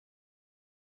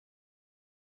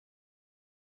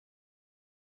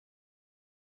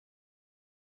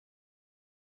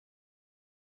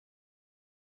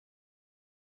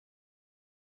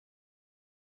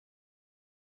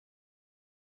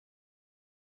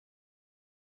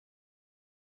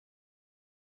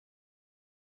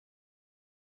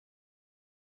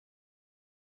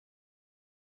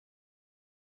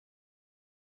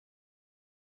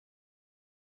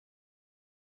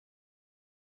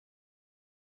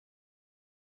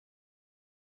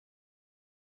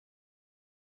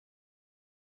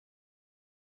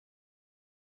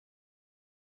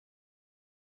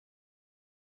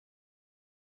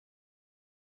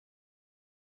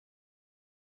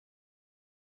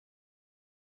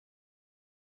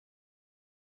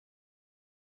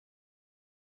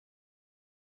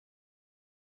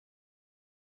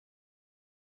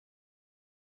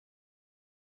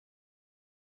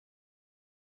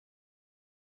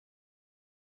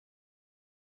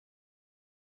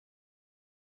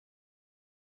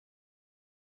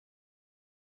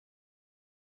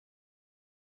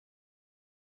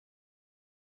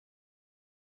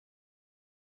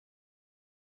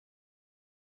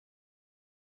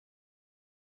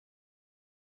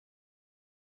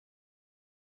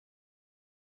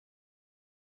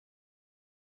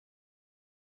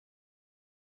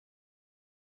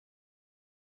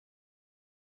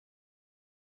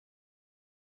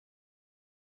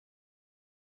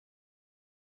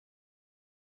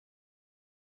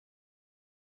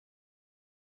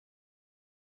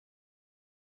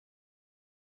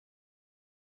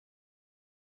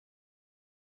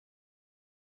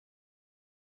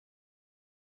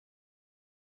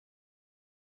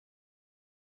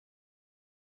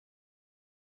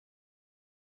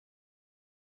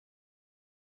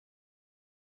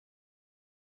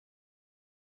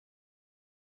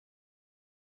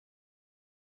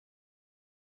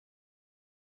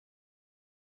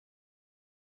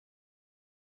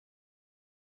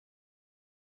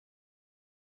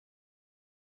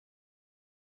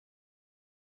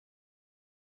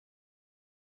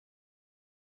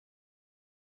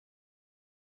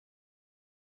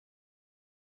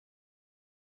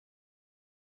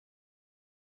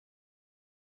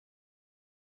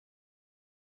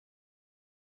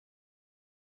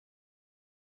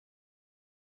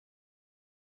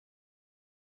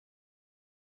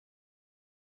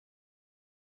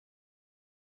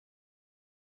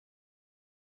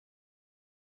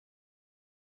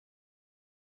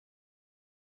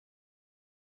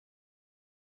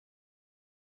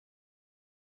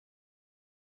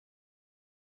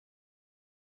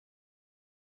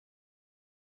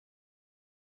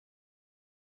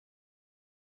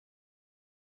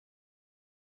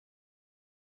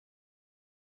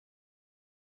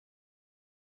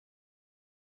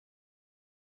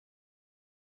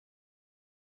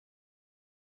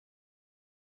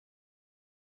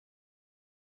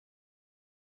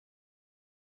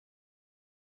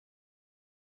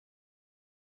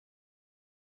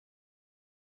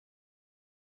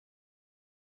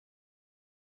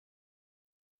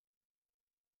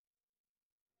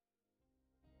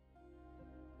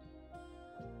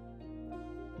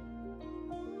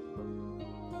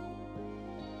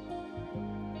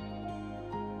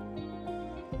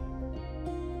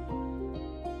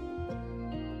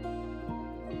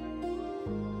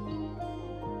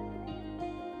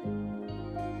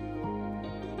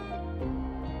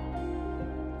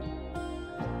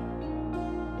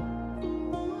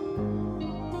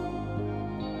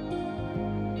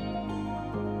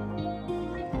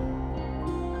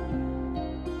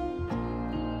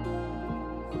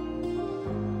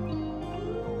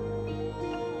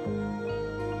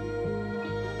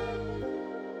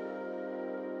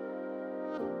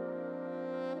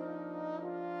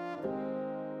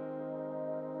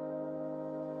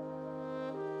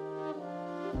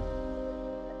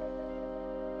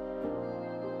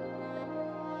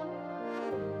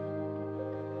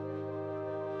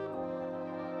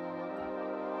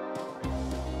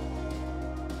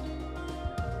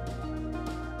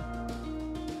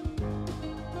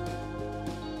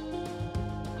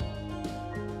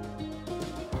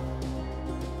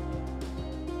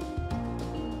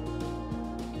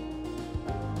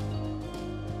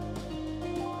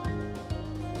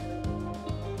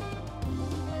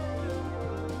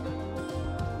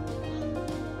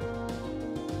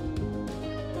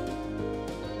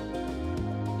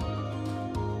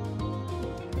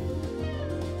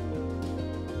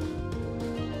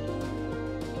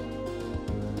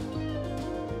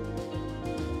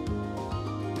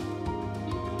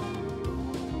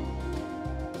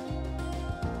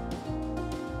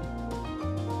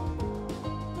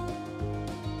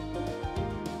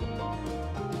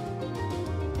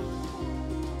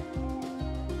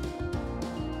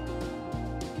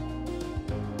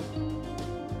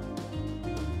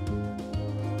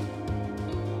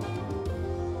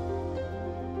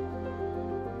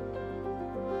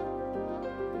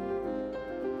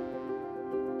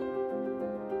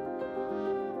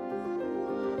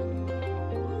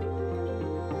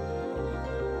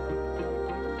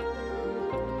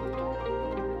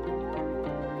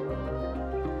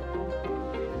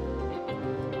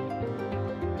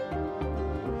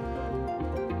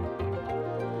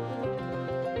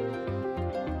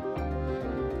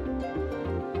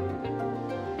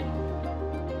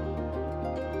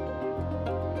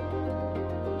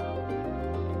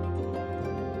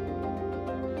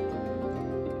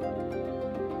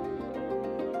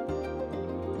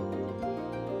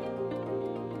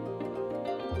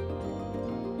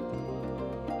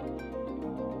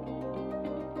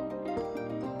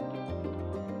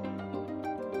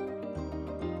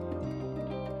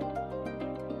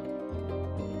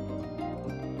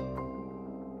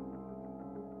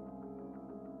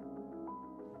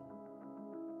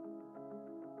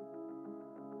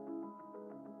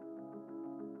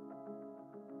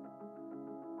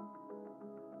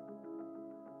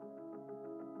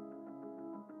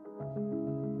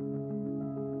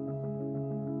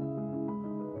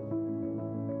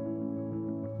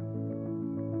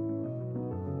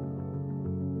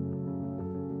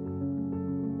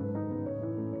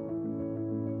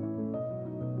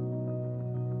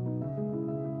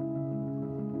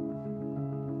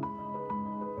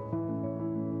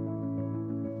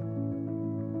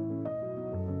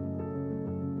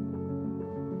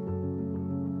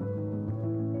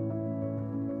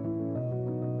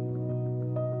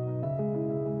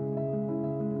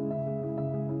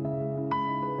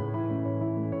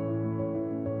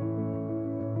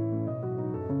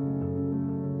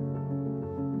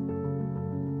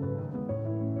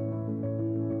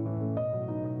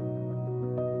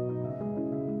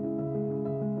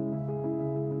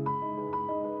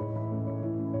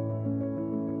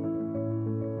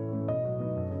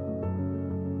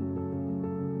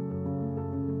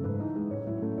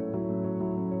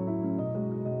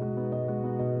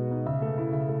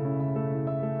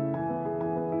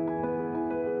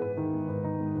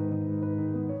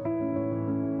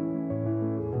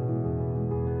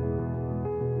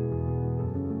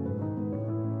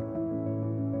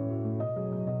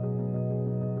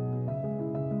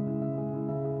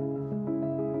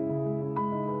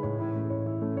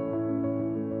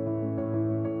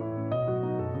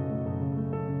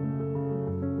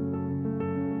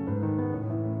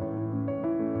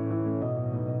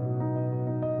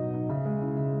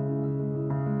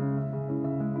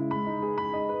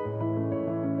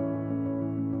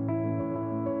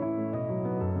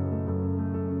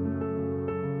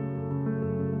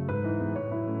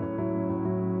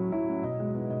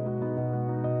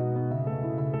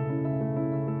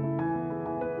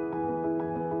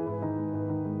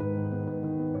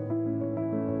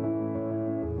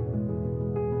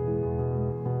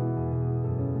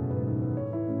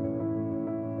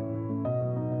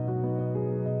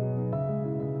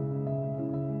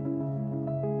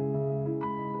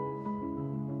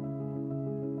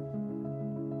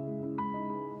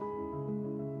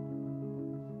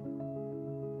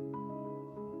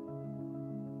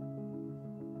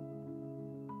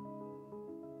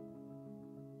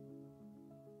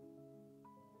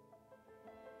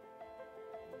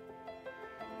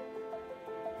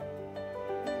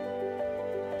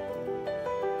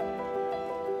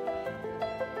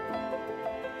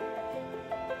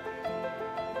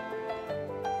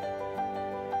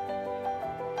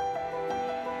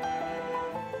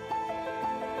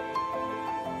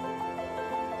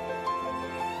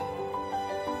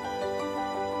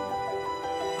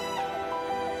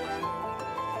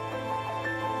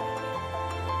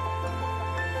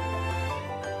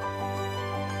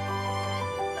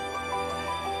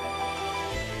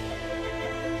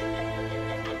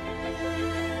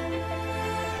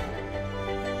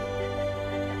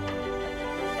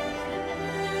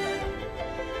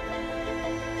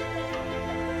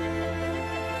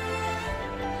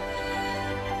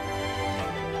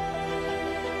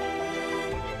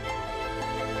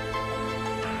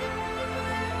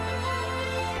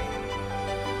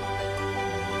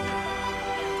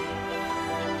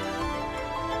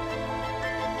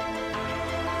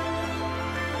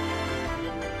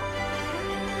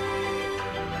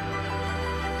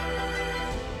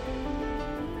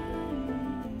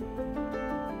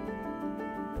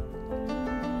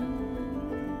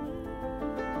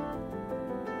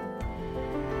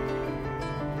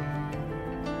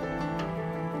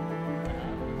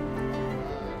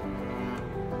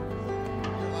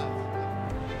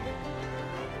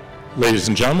Ladies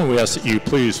and gentlemen, we ask that you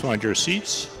please find your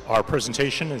seats. Our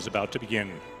presentation is about to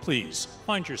begin. Please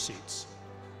find your seats.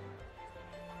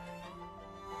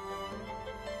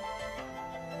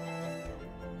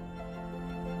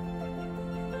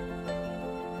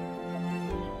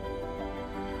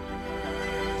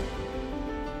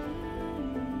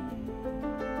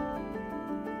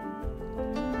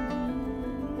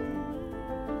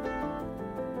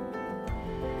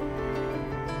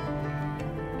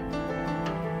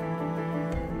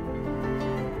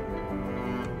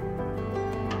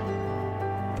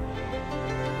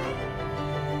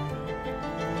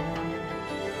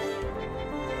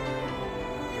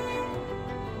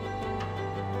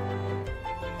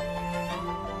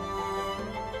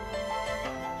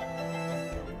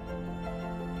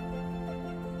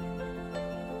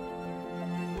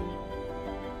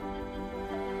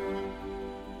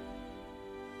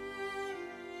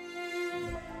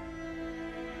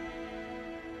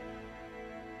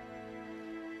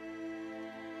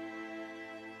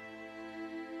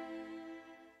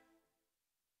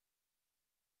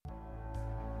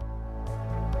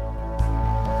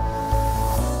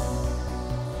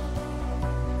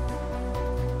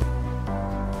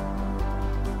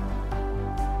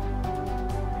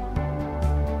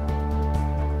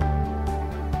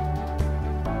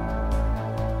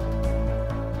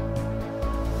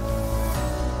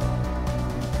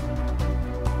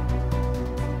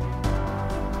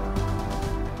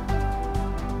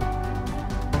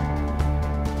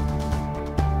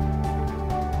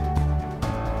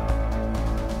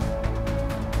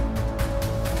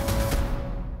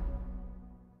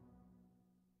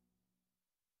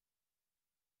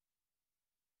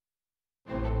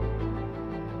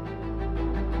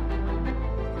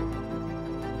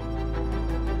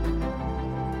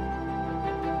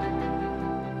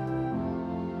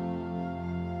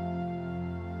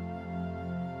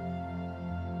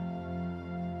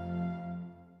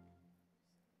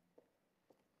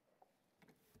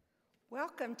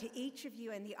 Welcome to each of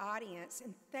you in the audience,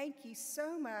 and thank you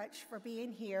so much for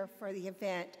being here for the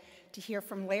event to hear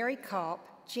from Larry Culp,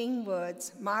 Jean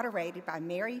Woods, moderated by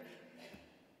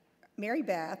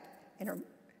Marybeth and her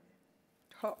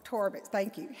Torbet,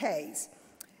 thank you, Hays,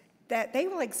 that they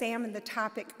will examine the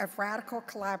topic of radical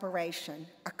collaboration,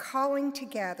 a calling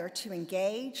together to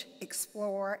engage,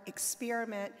 explore,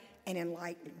 experiment, and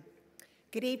enlighten.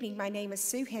 Good evening, my name is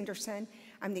Sue Henderson.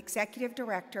 I'm the Executive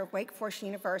Director of Wake Forest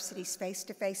University's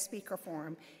Face-to-Face Speaker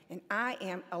Forum, and I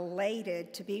am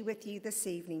elated to be with you this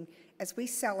evening as we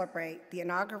celebrate the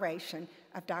inauguration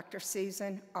of Dr.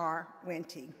 Susan R.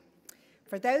 Wente.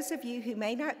 For those of you who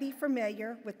may not be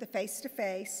familiar with the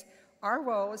Face-to-Face, our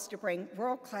role is to bring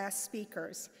world-class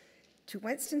speakers to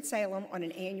Winston-Salem on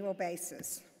an annual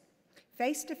basis.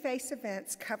 Face-to-face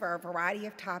events cover a variety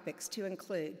of topics to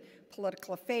include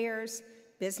political affairs,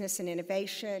 business and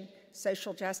innovation,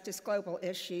 social justice, global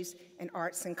issues, and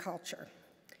arts and culture.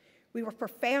 We were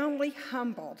profoundly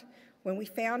humbled when we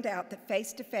found out that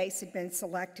Face-to-Face had been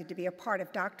selected to be a part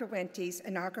of Dr. Wente's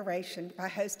inauguration by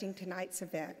hosting tonight's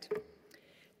event.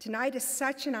 Tonight is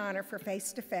such an honor for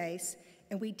Face-to-Face,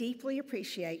 and we deeply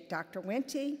appreciate Dr.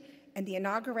 Wente and the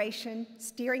Inauguration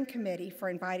Steering Committee for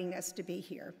inviting us to be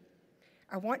here.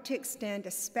 I want to extend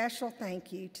a special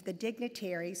thank you to the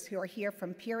dignitaries who are here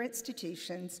from peer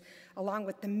institutions, along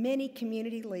with the many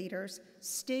community leaders,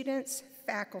 students,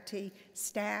 faculty,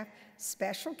 staff,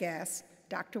 special guests,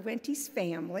 Dr. Wente's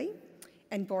family,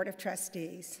 and Board of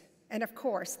Trustees. And of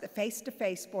course, the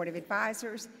Face-to-Face Board of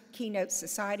Advisors, Keynote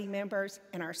Society members,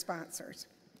 and our sponsors.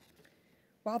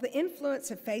 While the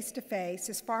influence of Face-to-Face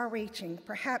is far-reaching,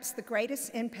 perhaps the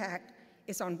greatest impact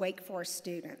is on Wake Forest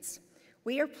students.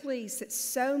 We are pleased that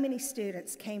so many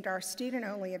students came to our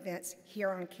student-only events here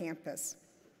on campus.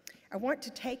 I want to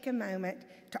take a moment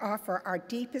to offer our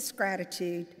deepest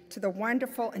gratitude to the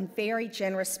wonderful and very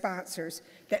generous sponsors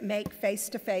that make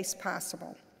Face-to-Face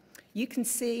possible. You can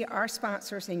see our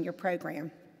sponsors in your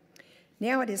program.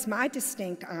 Now it is my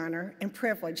distinct honor and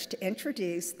privilege to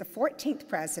introduce the 14th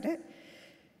president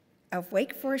of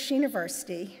Wake Forest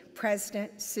University,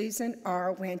 President Susan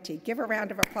R. Wente. Give her a round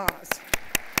of applause.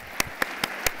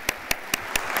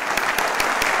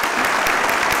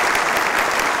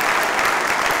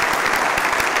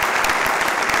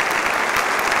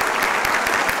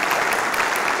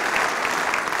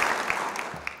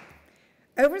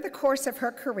 Over the course of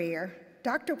her career,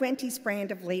 Dr. Wente's brand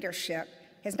of leadership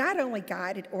has not only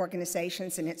guided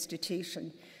organizations and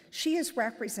institutions, she has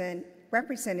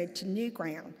represented to new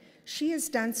ground. She has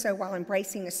done so while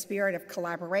embracing a spirit of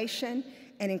collaboration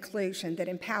and inclusion that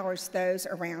empowers those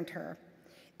around her.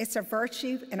 It's a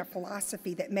virtue and a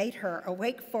philosophy that made her a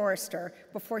Wake Forester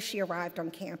before she arrived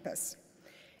on campus.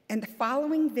 And the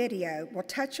following video will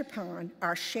touch upon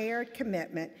our shared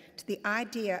commitment to the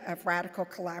idea of radical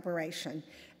collaboration.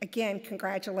 Again,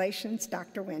 congratulations,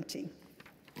 Dr. Wente.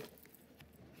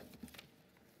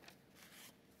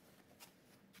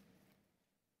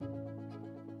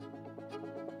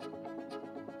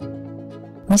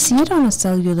 We see it on a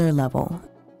cellular level,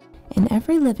 in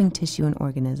every living tissue and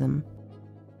organism,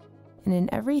 and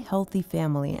in every healthy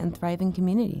family and thriving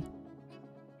community.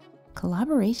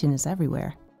 Collaboration is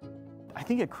everywhere. I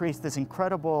think it creates this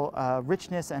incredible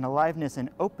richness and aliveness and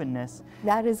openness.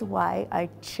 That is why I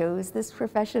chose this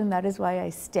profession. That is why I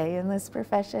stay in this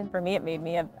profession. For me, it made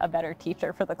me a better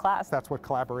teacher for the class. That's what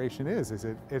collaboration is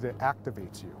it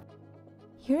activates you.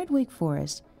 Here at Wake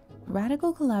Forest,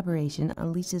 radical collaboration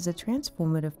unleashes a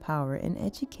transformative power in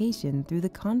education through the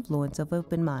confluence of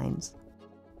open minds.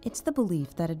 It's the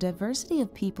belief that a diversity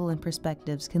of people and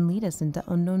perspectives can lead us into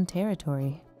unknown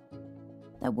territory.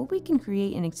 That what we can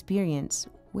create and experience,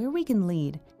 where we can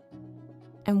lead,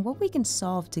 and what we can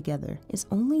solve together is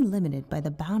only limited by the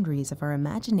boundaries of our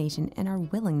imagination and our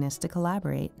willingness to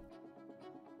collaborate.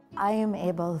 I am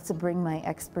able to bring my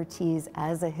expertise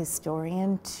as a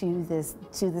historian to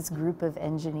this group of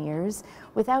engineers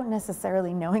without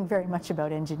necessarily knowing very much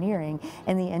about engineering.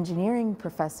 And the engineering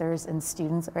professors and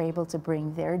students are able to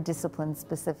bring their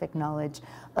discipline-specific knowledge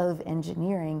of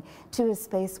engineering to a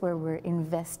space where we're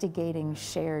investigating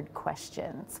shared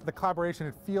questions. The collaboration,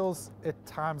 it feels at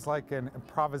times like an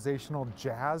improvisational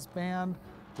jazz band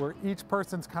where each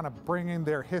person's kind of bringing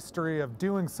their history of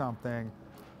doing something.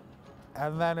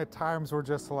 And then at times we're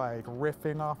just like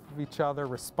riffing off of each other,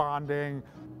 responding.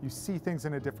 You see things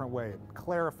in a different way. It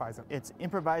clarifies it. It's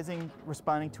improvising,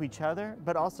 responding to each other,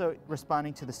 but also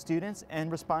responding to the students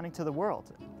and responding to the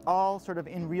world, all sort of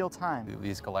in real time.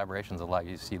 These collaborations allow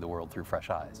you to see the world through fresh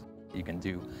eyes. You can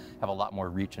have a lot more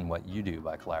reach in what you do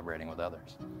by collaborating with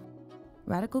others.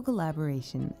 Radical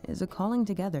collaboration is a calling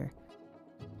together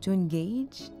to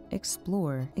engage,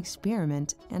 explore,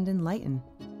 experiment, and enlighten.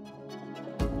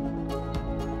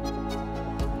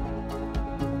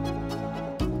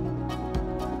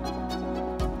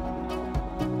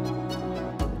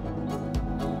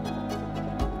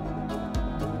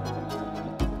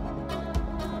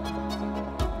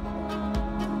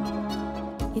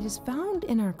 It is found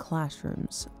in our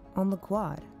classrooms, on the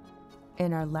quad,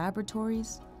 in our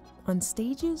laboratories, on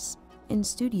stages, in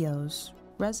studios,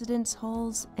 residence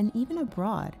halls, and even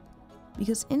abroad,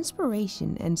 because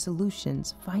inspiration and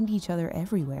solutions find each other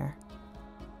everywhere.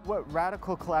 What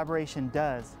radical collaboration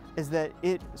does is that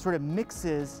it sort of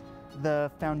mixes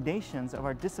the foundations of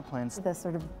our disciplines. The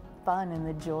sort of fun and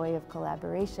the joy of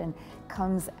collaboration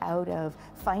comes out of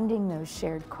finding those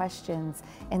shared questions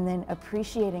and then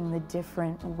appreciating the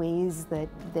different ways that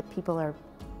people are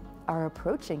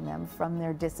approaching them from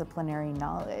their disciplinary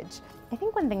knowledge. I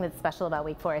think one thing that's special about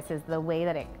Wake Forest is the way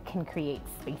that it can create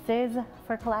spaces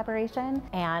for collaboration,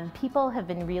 and people have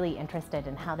been really interested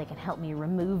in how they can help me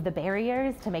remove the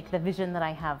barriers to make the vision that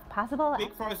I have possible.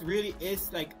 Wake Forest really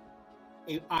is like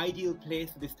an ideal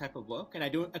place for this type of work, and I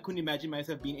couldn't imagine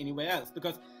myself being anywhere else,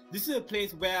 because this is a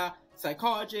place where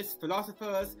psychologists,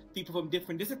 philosophers, people from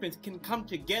different disciplines can come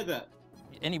together.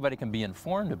 Anybody can be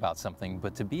informed about something,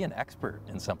 but to be an expert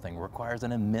in something requires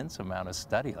an immense amount of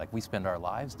study. Like, we spend our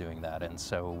lives doing that, and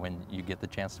so when you get the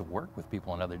chance to work with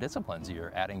people in other disciplines,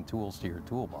 you're adding tools to your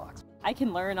toolbox. I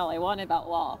can learn all I want about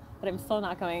law, but I'm still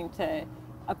not going to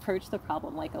approach the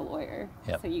problem like a lawyer.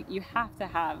 Yep. So you have to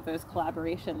have those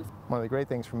collaborations. One of the great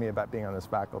things for me about being on this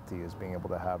faculty is being able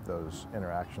to have those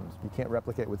interactions. You can't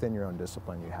replicate within your own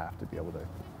discipline. You have to be able to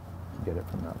get it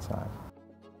from outside.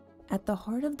 At the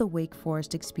heart of the Wake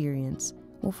Forest experience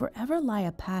will forever lie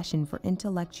a passion for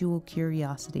intellectual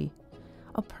curiosity,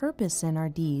 a purpose in our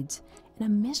deeds, and a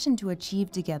mission to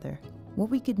achieve together what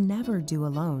we could never do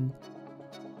alone.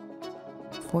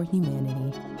 For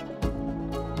humanity.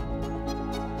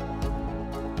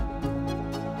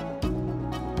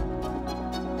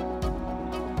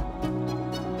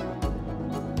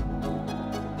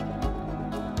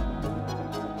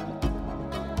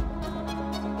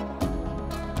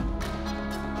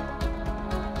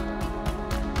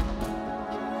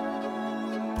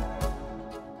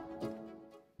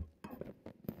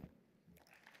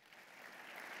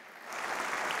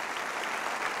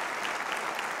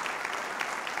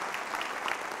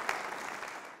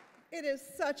 It is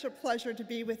such a pleasure to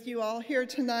be with you all here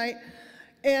tonight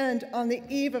and on the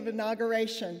eve of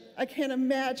inauguration. I can't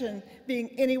imagine being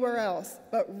anywhere else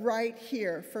but right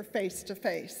here for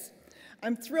face-to-face.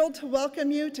 I'm thrilled to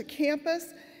welcome you to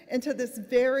campus into this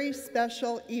very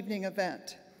special evening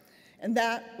event. And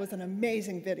that was an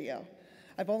amazing video.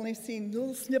 I've only seen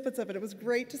little snippets of it. It was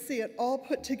great to see it all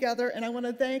put together, and I want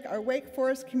to thank our Wake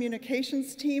Forest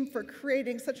communications team for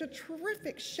creating such a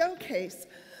terrific showcase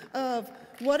of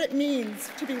what it means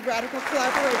to be radical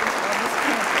collaborators on this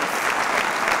campus.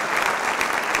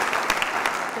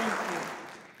 Thank you.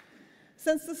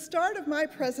 Since the start of my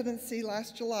presidency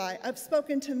last July, I've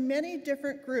spoken to many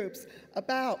different groups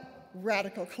about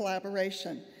radical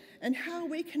collaboration and how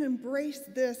we can embrace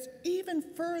this even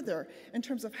further in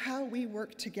terms of how we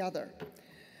work together.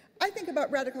 I think about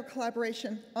radical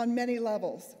collaboration on many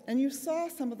levels, and you saw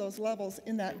some of those levels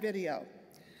in that video.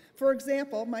 For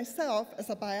example, myself,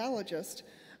 as a biologist,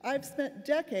 I've spent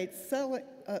decades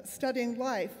studying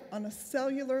life on a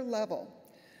cellular level.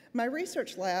 My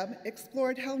research lab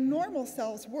explored how normal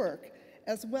cells work,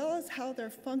 as well as how their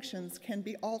functions can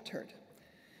be altered.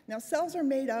 Now, cells are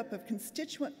made up of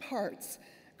constituent parts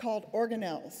called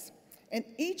organelles, and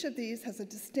each of these has a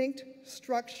distinct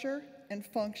structure and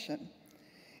function.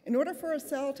 In order for a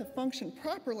cell to function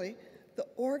properly, the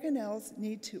organelles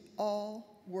need to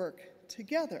all work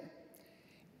together.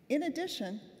 In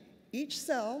addition, each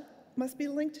cell must be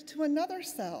linked to another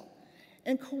cell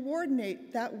and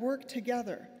coordinate that work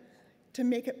together to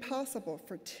make it possible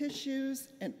for tissues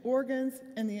and organs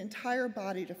and the entire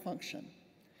body to function.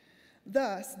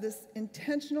 Thus, this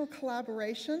intentional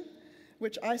collaboration,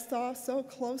 which I saw so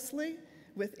closely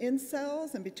within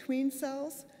cells and between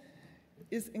cells,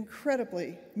 is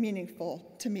incredibly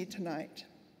meaningful to me tonight.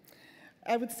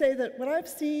 I would say that what I've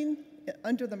seen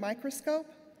under the microscope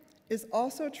is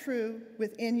also true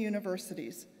within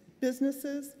universities,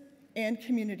 businesses, and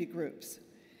community groups.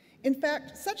 In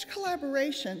fact, such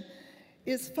collaboration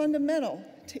is fundamental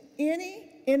to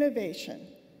any innovation,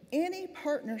 any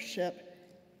partnership,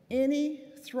 any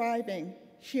thriving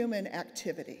human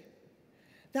activity.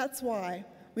 That's why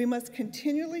we must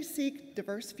continually seek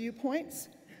diverse viewpoints,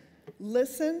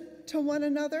 listen to one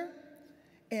another,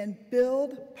 and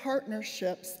build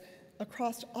partnerships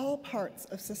across all parts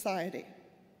of society.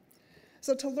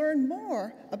 So to learn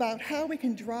more about how we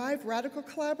can drive radical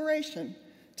collaboration,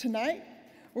 tonight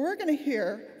we're going to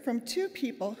hear from two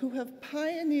people who have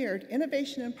pioneered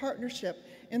innovation and partnership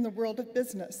in the world of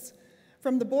business,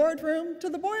 from the boardroom to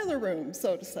the boiler room,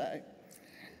 so to say.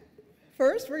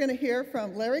 First, we're going to hear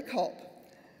from Larry Culp.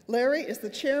 Larry is the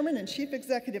chairman and chief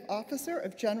executive officer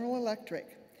of General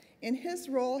Electric. In his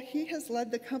role, he has led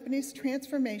the company's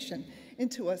transformation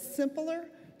into a simpler,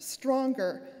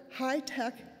 stronger,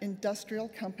 high-tech industrial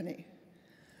company.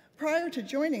 Prior to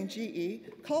joining GE,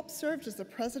 Culp served as the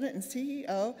president and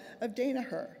CEO of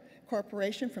Danaher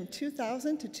Corporation from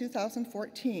 2000 to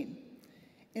 2014.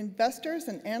 Investors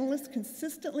and analysts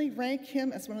consistently rank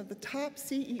him as one of the top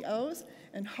CEOs,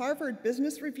 and Harvard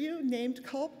Business Review named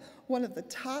Culp one of the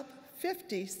top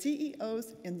 50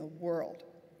 CEOs in the world.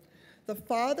 The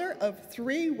father of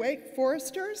 3 Wake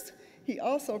Foresters, he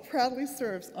also proudly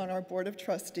serves on our board of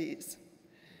trustees.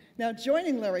 Now,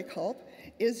 joining Larry Culp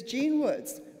is Gene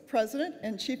Woods, president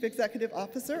and chief executive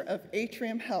officer of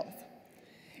Atrium Health.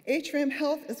 Atrium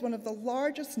Health is one of the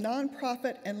largest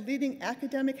nonprofit and leading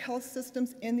academic health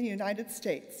systems in the United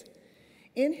States.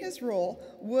 In his role,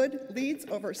 Wood leads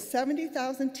over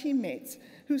 70,000 teammates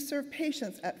who serve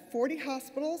patients at 40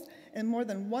 hospitals and more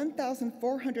than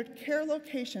 1,400 care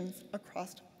locations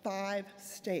across 5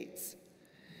 states,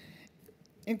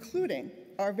 including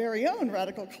our very own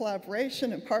radical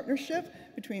collaboration and partnership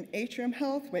between Atrium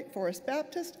Health, Wake Forest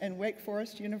Baptist, and Wake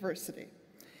Forest University.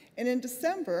 And in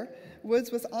December,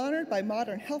 Woods was honored by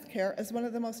Modern Healthcare as one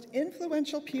of the most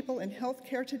influential people in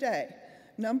healthcare today,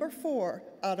 number 4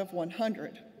 out of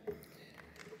 100.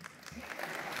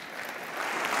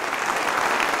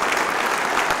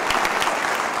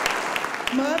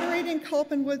 Moderating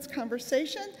Culp and Woods'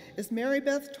 conversation is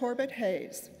Marybeth Torbet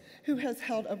Hays, who has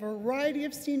held a variety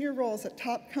of senior roles at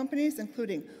top companies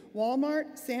including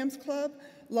Walmart, Sam's Club,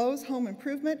 Lowe's Home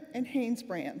Improvement, and Hanes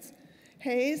Brands.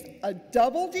 Hays, a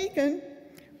double deacon,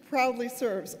 proudly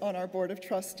serves on our board of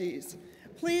trustees.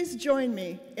 Please join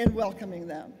me in welcoming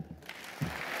them.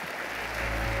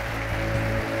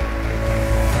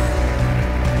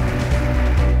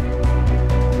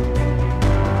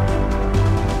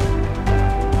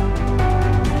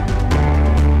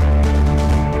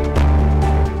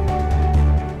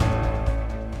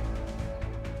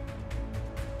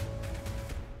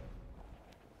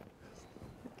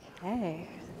 Okay,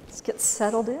 let's get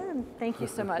settled in. Thank you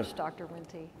so much, Dr.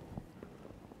 Wente.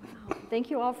 Wow.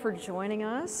 Thank you all for joining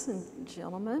us, and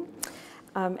gentlemen.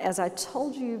 As I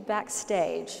told you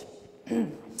backstage,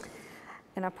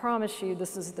 and and I promise you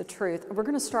this is the truth. We're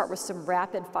going to start with some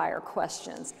rapid fire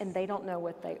questions, and they don't know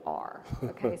what they are.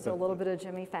 Okay, so a little bit of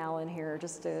Jimmy Fallon here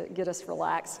just to get us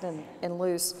relaxed and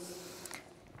loose.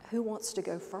 Who wants to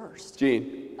go first?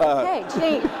 Gene. Okay,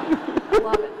 Gene.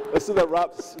 Love it. Let's do that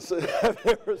rock,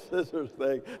 paper, scissors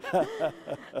thing.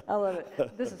 I love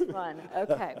it. This is fun.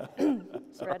 Okay.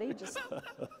 Ready? Just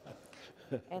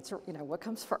answer, what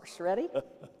comes first. Ready?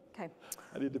 Okay.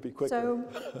 I need to be quicker. So,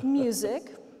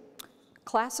 music,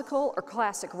 classical or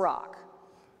classic rock?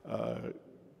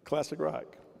 Classic rock.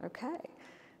 Okay.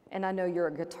 And I know you're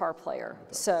a guitar player.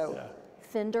 So, yeah.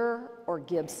 Fender or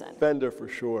Gibson? Fender for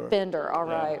sure. Fender, all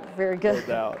right. Very good.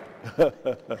 No doubt.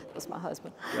 That's my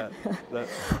husband.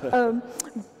 Yeah,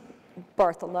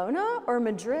 Barcelona or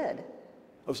Madrid?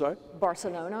 I'm sorry?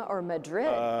 Barcelona or Madrid?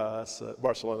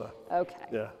 Barcelona. Okay.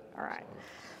 Yeah. All right.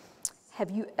 Have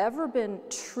you ever been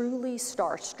truly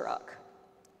starstruck?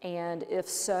 And if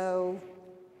so,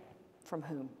 from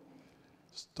whom?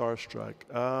 Starstruck.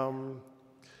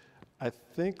 I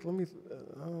think, let me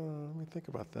think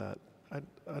about that.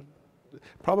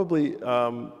 Probably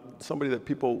somebody that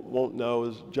people won't know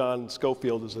is John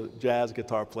Schofield, is a jazz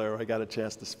guitar player. I got a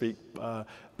chance to speak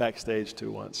backstage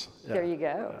to once. Yeah. There you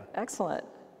go. Yeah. Excellent.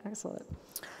 Excellent.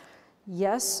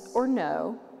 Yes or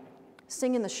no,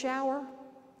 sing in the shower?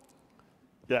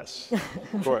 Yes,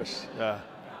 of course. Yeah.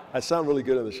 I sound really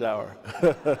good in the shower.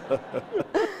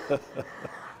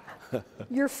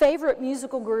 Your favorite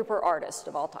musical group or artist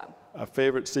of all time? A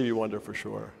favorite, Stevie Wonder for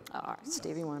sure. All right,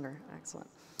 Stevie Wonder, excellent.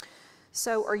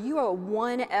 So are you a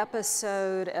one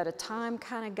episode at a time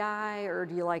kind of guy, or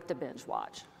do you like to binge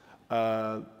watch?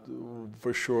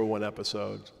 For sure, one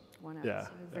episode. One episode,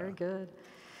 very good.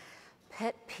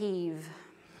 Pet peeve?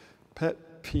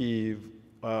 Pet peeve,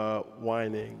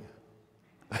 whining.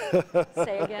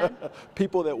 Say again?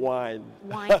 People that whine.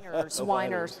 Whiners,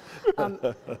 whiners.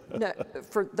 No,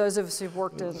 for those of us who've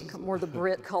worked in more the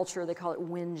Brit culture, they call it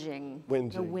whinging.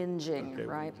 Whinging. The whinging, okay,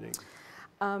 right?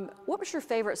 Whinging. What was your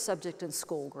favorite subject in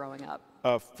school growing up?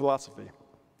 Philosophy.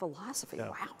 Philosophy, yeah.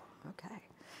 Wow, okay.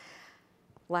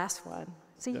 Last one.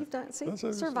 See, you've done,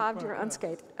 survived, you're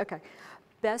unscathed. Okay.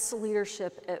 Best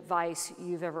leadership advice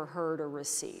you've ever heard or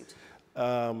received?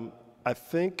 I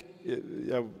think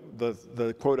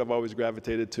the quote I've always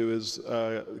gravitated to is,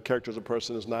 character as a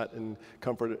person is not in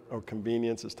comfort or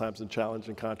convenience, it's times in challenge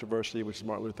and controversy, which is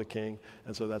Martin Luther King.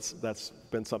 And so that's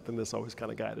been something that's always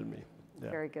kind of guided me. Yeah.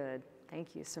 Very good.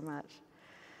 Thank you so much.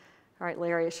 All right,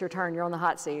 Larry, it's your turn. You're on the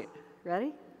hot seat.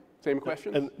 Ready? Same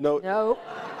question? And no. No.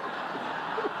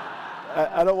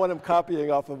 I don't want him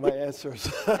copying off of my answers.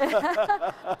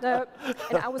 No,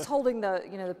 and I was holding the,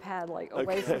 the pad like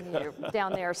away from you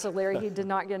down there, so Larry, he did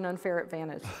not get an unfair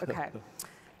advantage. Okay,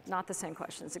 not the same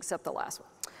questions except the last one.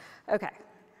 Okay,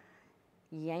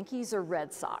 Yankees or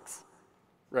Red Sox?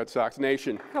 Red Sox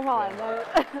Nation. Come on.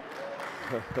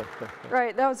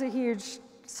 Right, that was a huge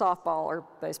softball or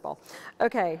baseball.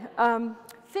 Okay,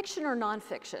 fiction or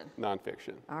nonfiction?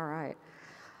 Nonfiction. All right.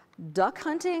 Duck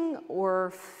hunting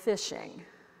or fishing?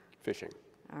 Fishing.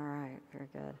 All right, very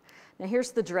good. Now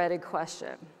here's the dreaded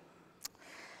question.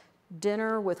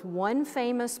 Dinner with one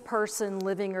famous person,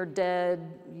 living or dead,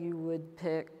 you would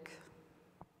pick?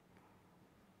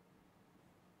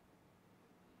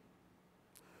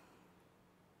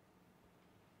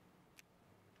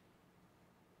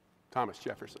 Thomas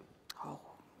Jefferson. Oh,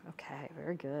 okay,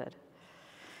 very good.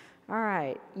 All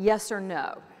right, yes or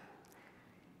no?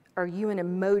 Are you an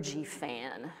emoji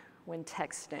fan when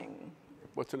texting?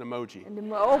 What's an emoji?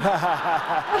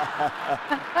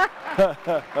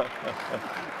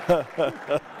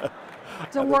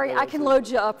 Don't worry, I can load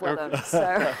you up with them.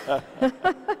 So.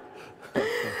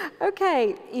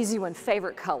 Okay, easy one.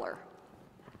 Favorite color?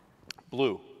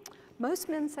 Blue. Most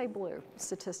men say blue,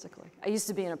 statistically. I used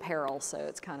to be in apparel, so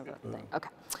it's kind of a thing. Okay.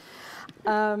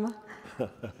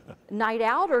 Night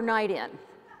out or night in?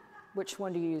 Which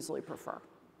one do you usually prefer?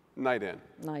 Night in.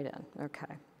 Night in,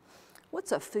 okay.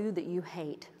 What's a food that you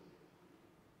hate?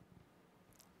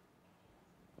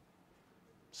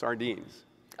 Sardines.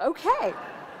 Okay.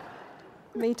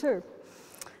 Me too.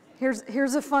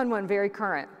 Here's a fun one, very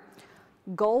current.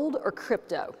 Gold or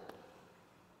crypto?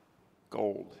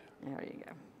 Gold. There you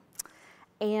go.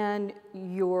 And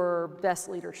your best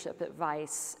leadership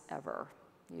advice ever?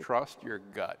 Trust your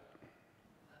gut.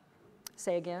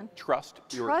 Say again? Trust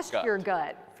your gut. Trust your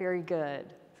gut. Very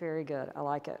good. Very good. I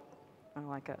like it. I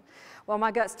like it. Well,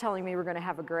 my gut's telling me we're going to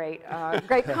have a great,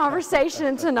 great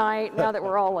conversation tonight now that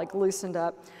we're all like loosened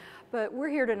up. But we're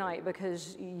here tonight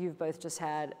because you've both just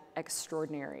had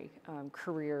extraordinary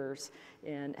careers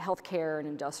in healthcare and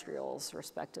industrials,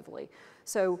 respectively.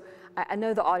 So I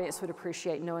know the audience would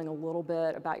appreciate knowing a little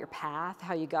bit about your path,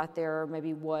 how you got there,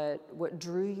 maybe what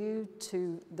drew you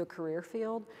to the career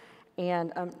field.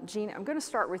 And Jean, I'm going to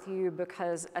start with you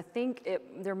because I think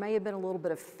there may have been a little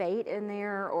bit of fate in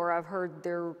there, or I've heard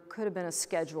there could have been a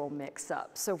schedule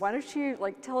mix-up. So why don't you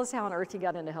tell us how on earth you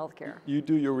got into healthcare? You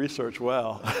do your research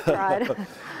well. Right.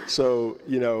 So,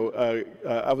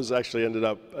 I was actually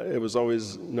it was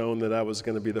always known that I was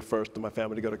going to be the first in my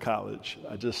family to go to college.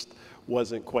 I just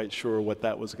wasn't quite sure what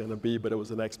that was going to be, but it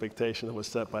was an expectation that was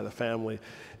set by the family.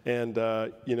 And,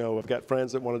 I've got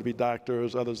friends that wanted to be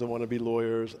doctors, others that want to be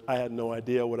lawyers. I had no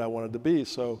idea what I wanted to be,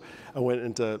 so I went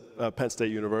into Penn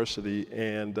State University,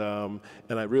 and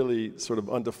I really sort of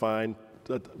undefined.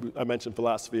 I mentioned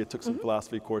philosophy. I took some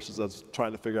philosophy courses. I was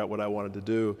trying to figure out what I wanted to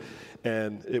do,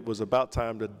 and it was about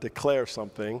time to declare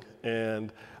something.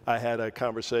 And I had a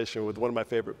conversation with one of my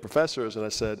favorite professors, and I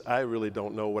said, I really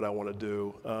don't know what I want to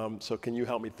do, so can you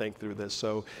help me think through this?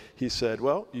 So he said,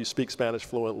 well, you speak Spanish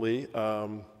fluently.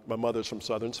 My mother's from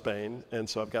southern Spain, and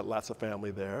so I've got lots of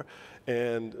family there.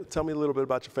 And tell me a little bit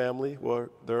about your family. Well,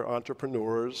 they're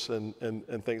entrepreneurs and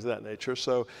things of that nature.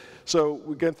 So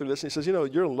we get through this, and he says,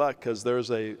 you're in luck because there's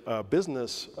a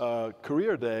business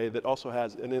career day that also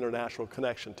has an international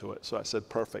connection to it. So I said,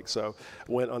 perfect. So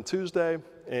I went on Tuesday,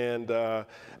 and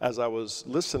as I was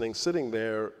listening, sitting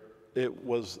there, it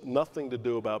was nothing to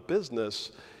do about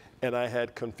business, and I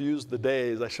had confused the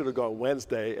days. I should have gone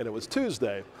Wednesday, and it was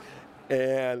Tuesday.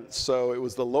 And so it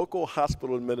was the local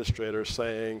hospital administrator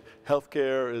saying,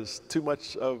 healthcare is too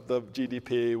much of the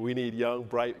GDP. We need young,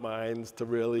 bright minds to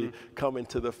really come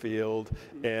into the field.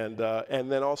 And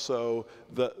then also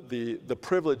the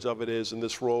privilege of it is in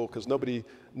this role, because nobody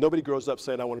grows up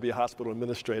saying, I want to be a hospital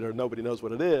administrator. Nobody knows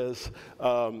what it is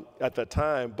at that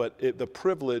time, but the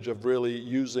privilege of really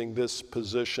using this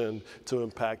position to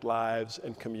impact lives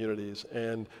and communities.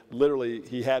 And literally,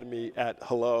 he had me at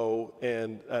hello,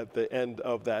 and at the end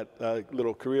of that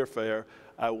little career fair,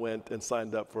 I went and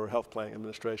signed up for health planning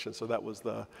administration. So that was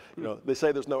they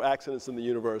say there's no accidents in the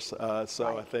universe. So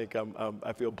right. I think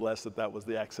I feel blessed that was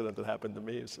the accident that happened to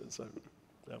me. So,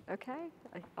 yeah. Okay,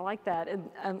 I like that.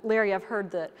 And Larry, I've heard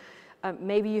that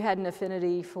maybe you had an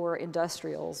affinity for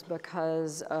industrials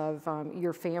because of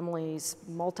your family's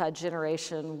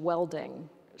multi-generation welding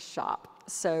shop.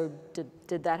 So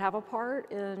did that have a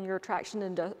part in your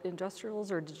attraction to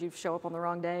industrials, or did you show up on the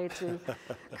wrong day to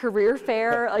career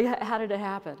fair? How did it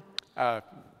happen?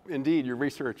 Indeed, your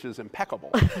research is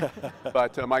impeccable.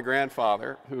 But my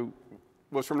grandfather, who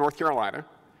was from North Carolina,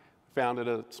 founded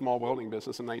a small welding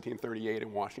business in 1938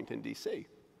 in Washington, D.C.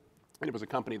 And it was a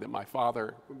company that my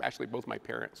father, actually both my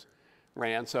parents,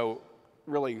 ran. So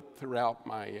really throughout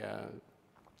my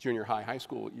junior high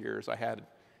school years, I had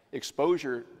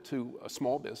exposure to a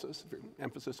small business,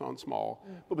 emphasis on small,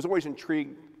 but was always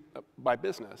intrigued by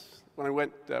business. When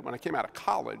I came out of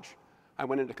college, I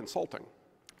went into consulting,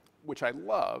 which I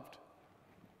loved,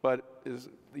 but as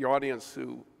the audience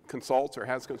who consults or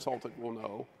has consulted will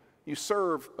know, you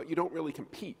serve, but you don't really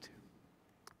compete.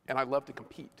 And I love to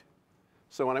compete.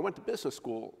 So when I went to business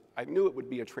school, I knew it would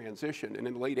be a transition. And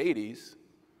in the late 80s,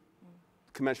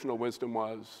 conventional wisdom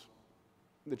was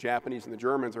the Japanese and the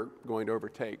Germans are going to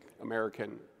overtake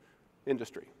American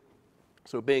industry.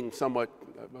 So being somewhat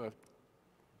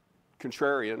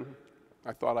contrarian,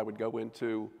 I thought I would go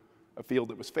into a field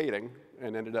that was fading,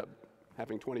 and ended up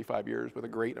having 25 years with a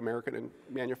great American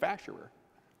manufacturer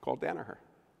called Danaher.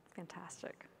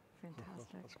 Fantastic.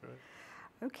 That's great.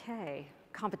 Okay,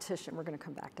 competition, we're going to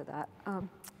come back to that.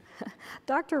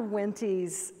 Dr.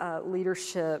 Wente's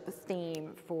leadership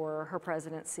theme for her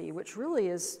presidency, which really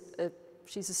is,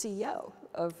 she's the CEO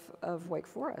of Wake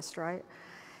Forest, right?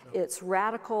 Yeah. It's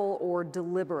radical or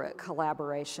deliberate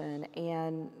collaboration.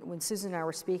 And when Susan and I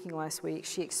were speaking last week,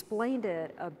 she explained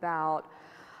it about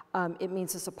it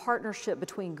means it's a partnership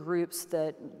between groups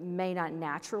that may not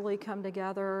naturally come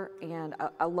together. And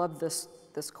I love this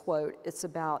quote. It's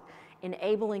about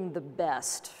enabling the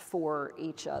best for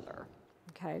each other,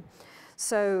 okay?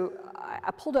 So I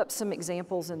pulled up some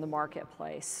examples in the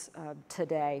marketplace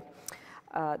today.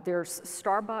 There's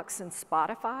Starbucks and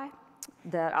Spotify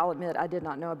that I'll admit I did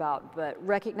not know about, but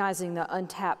recognizing the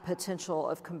untapped potential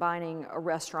of combining a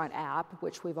restaurant app,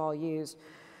 which we've all used,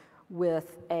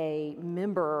 with a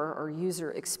member or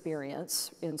user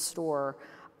experience in store,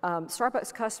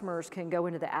 Starbucks customers can go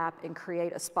into the app and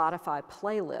create a Spotify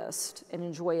playlist and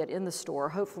enjoy it in the store,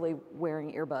 hopefully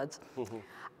wearing earbuds.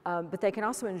 But they can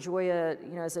also enjoy it,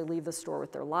 you know, as they leave the store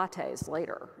with their lattes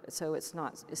later. So it's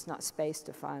not space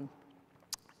defined.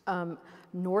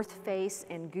 North Face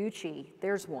and Gucci,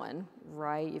 there's one,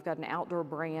 right? You've got an outdoor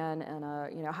brand and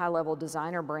a high-level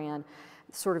designer brand,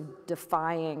 sort of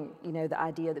defying, the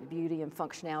idea that beauty and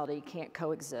functionality can't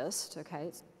coexist. Okay,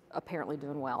 it's apparently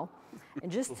doing well.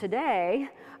 And just today,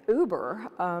 Uber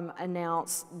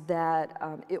announced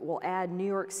that it will add New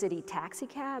York City taxi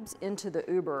cabs into the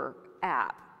Uber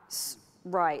app.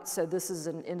 Right, so this is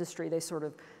an industry they sort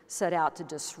of set out to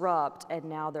disrupt, and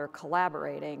now they're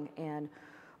collaborating, and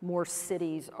more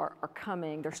cities are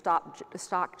coming. Their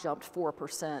stock jumped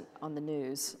 4% on the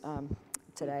news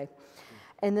today.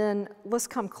 And then let's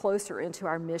come closer into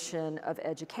our mission of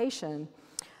education.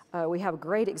 We have a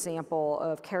great example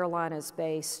of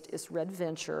Carolinas-based, it's Red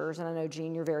Ventures, and I know,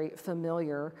 Gene, you're very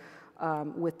familiar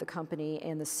with the company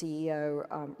and the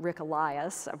CEO, Rick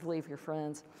Elias. I believe you're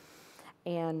friends.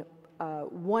 And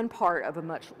one part of a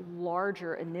much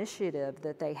larger initiative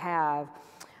that they have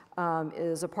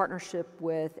is a partnership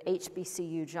with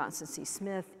HBCU Johnson C.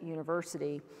 Smith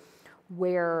University,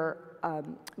 where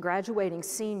graduating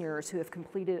seniors who have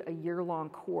completed a year-long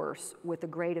course with a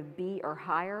grade of B or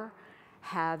higher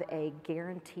have a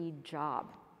guaranteed job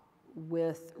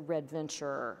with Red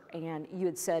Venture. And you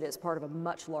had said it's part of a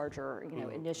much larger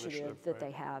initiative that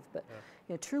they have, but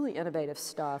truly innovative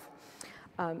stuff.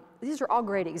 These are all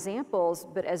great examples,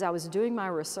 but as I was doing my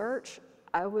research,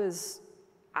 I was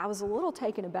a little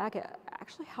taken aback at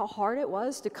actually how hard it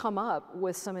was to come up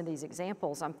with some of these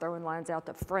examples. I'm throwing lines out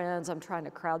to friends, I'm trying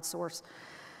to crowdsource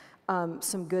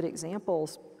some good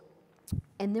examples.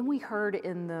 And then we heard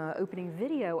in the opening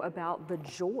video about the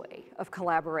joy of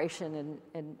collaboration,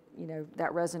 and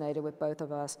that resonated with both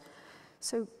of us.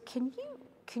 So can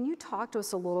you talk to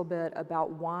us a little bit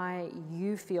about why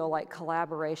you feel like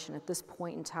collaboration at this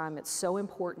point in time, it's so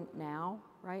important now,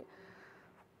 right?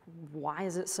 Why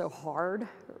is it so hard,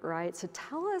 right? So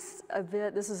tell us a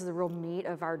bit, this is the real meat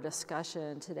of our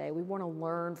discussion today. We want to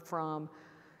learn from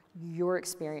your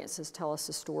experiences, tell us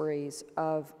the stories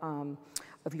of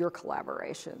your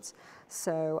collaborations.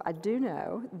 So I do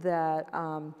know that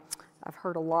I've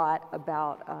heard a lot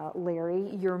about,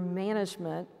 Larry, your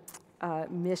management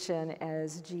mission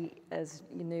as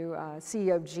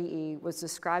CEO of GE was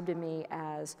described to me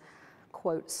as,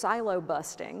 quote, silo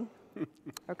busting,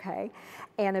 okay,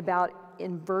 and about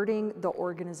inverting the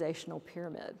organizational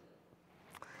pyramid.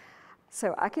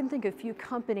 So I can think of few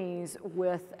companies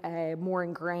with a more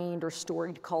ingrained or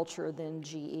storied culture than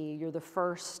GE. You're the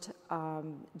first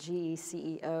GE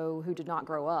CEO who did not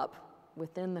grow up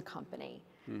within the company.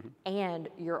 And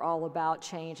you're all about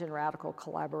change and radical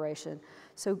collaboration.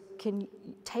 So can you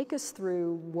take us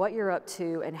through what you're up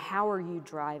to and how are you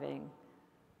driving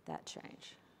that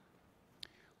change?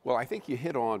 Well, I think you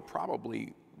hit on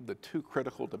probably the two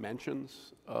critical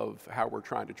dimensions of how we're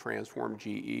trying to transform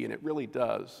GE, and it really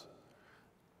does,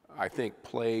 I think,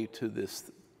 play to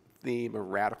this theme of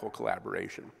radical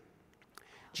collaboration.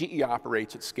 GE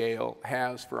operates at scale,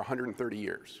 has for 130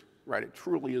 years, right? It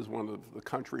truly is one of the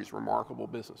country's remarkable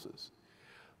businesses.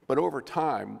 But over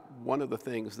time, one of the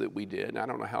things that we did, and I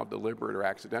don't know how deliberate or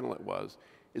accidental it was,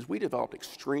 is we developed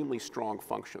extremely strong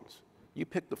functions. You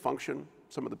pick the function,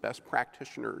 some of the best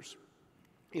practitioners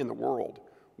in the world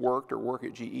worked or work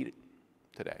at GE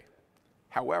today.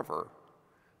 However,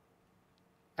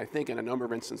 I think in a number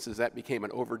of instances that became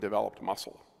an overdeveloped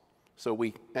muscle. So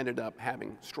we ended up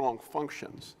having strong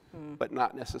functions, but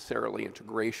not necessarily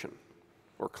integration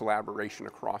or collaboration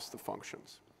across the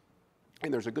functions.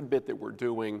 And there's a good bit that we're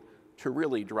doing to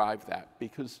really drive that,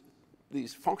 because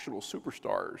these functional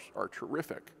superstars are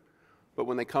terrific, but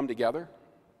when they come together,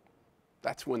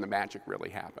 that's when the magic really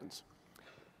happens.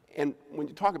 And when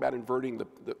you talk about inverting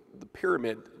the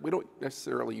pyramid, we don't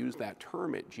necessarily use that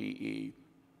term at GE,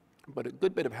 but a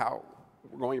good bit of how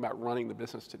we're going about running the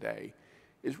business today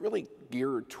is really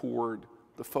geared toward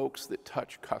the folks that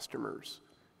touch customers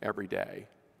every day,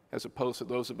 as opposed to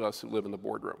those of us who live in the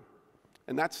boardroom.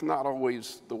 And that's not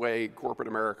always the way corporate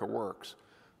America works.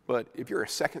 But if you're a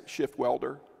second shift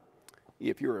welder,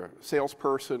 if you're a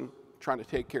salesperson trying to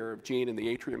take care of Gene and the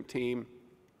Atrium team,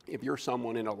 if you're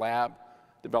someone in a lab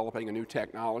developing a new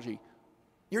technology,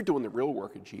 you're doing the real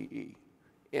work at GE.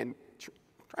 And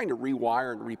trying to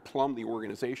rewire and replumb the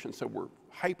organization so we're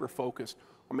hyper-focused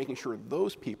on making sure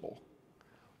those people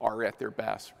are at their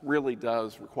best really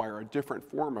does require a different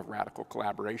form of radical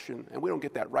collaboration. And we don't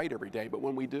get that right every day, but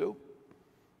when we do,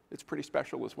 it's pretty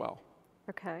special as well.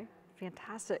 Okay.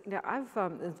 Fantastic. Now, I've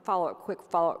quick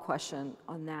follow-up question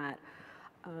on that.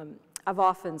 I've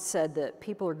often said that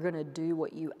people are going to do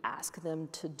what you ask them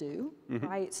to do,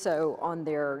 right? So on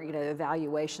their,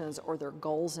 evaluations or their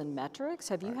goals and metrics,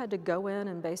 have you had to go in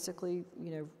and basically,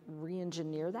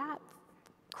 re-engineer that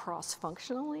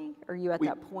cross-functionally? Are you at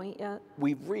that point yet?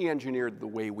 We've re-engineered the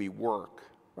way we work.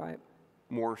 Right.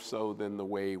 More so than the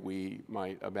way we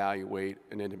might evaluate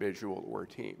an individual or a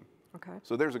team. Okay.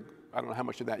 So I don't know how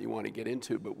much of that you want to get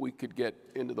into, but we could get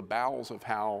into the bowels of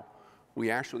how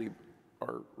we actually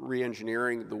are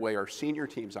re-engineering the way our senior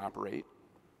teams operate.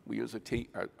 We use a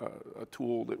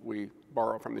tool that we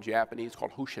borrow from the Japanese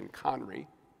called Hoshin Kanri,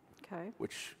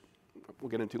 which we'll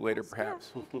get into later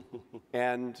perhaps.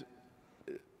 And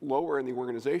lower in the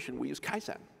organization, we use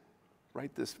Kaizen,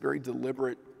 right? This very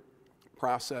deliberate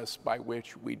process by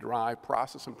which we drive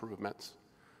process improvements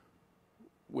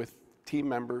with team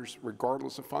members,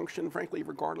 regardless of function, frankly,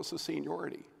 regardless of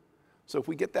seniority. So if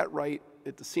we get that right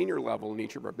at the senior level in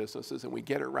each of our businesses, and we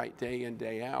get it right day in,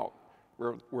 day out,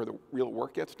 where the real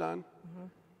work gets done,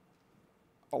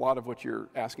 a lot of what you're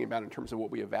asking about in terms of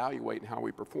what we evaluate and how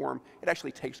we perform, it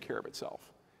actually takes care of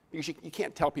itself. Because you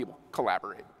can't tell people,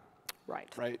 collaborate.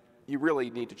 Right? You really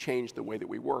need to change the way that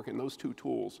we work, and those two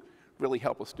tools really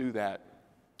help us do that,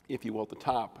 if you will, at the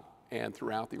top and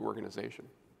throughout the organization.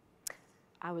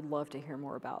 I would love to hear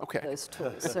more about those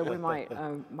tools, so we might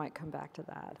come back to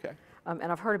that. Okay.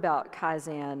 And I've heard about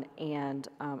Kaizen, and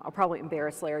I'll probably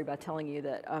embarrass Larry by telling you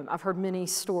that I've heard many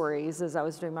stories as I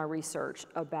was doing my research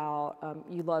about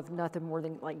you love nothing more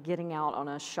than like getting out on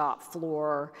a shop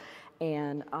floor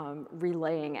and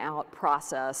relaying out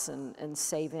process and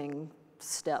saving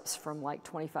steps from like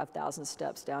 25,000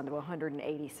 steps down to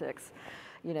 186.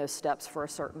 Steps for a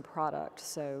certain product.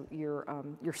 So you're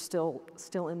still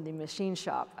in the machine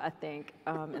shop, I think,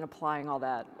 and applying all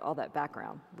that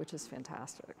background, which is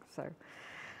fantastic. So,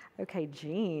 okay,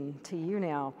 Jean, to you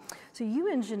now. So you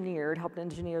helped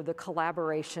engineer the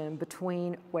collaboration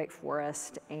between Wake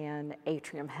Forest and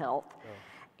Atrium Health.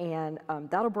 And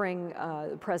that'll bring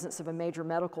the presence of a major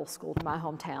medical school to my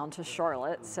hometown, to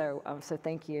Charlotte. So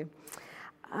thank you.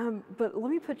 But let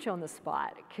me put you on the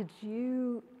spot. Could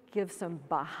you give some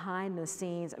behind the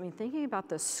scenes? I mean, thinking about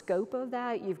the scope of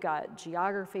that, you've got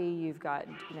geography, you've got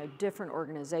different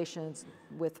organizations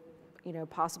with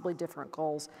possibly different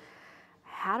goals.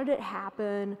 How did it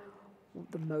happen?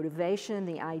 The motivation,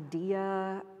 the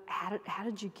idea, how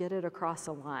did you get it across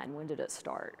the line? When did it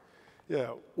start?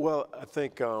 Yeah, well, I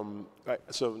think,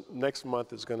 so next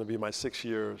month is going to be my 6th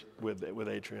year with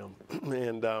Atrium.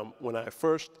 And when I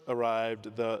first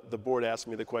arrived, the board asked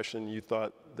me the question you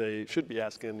thought they should be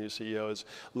asking a new CEO is,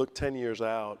 look 10 years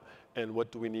out, and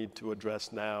what do we need to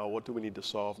address now? What do we need to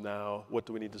solve now? What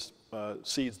do we need to,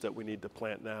 seeds that we need to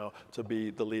plant now to be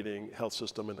the leading health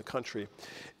system in the country?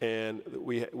 And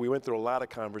we went through a lot of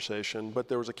conversation, but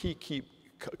there was a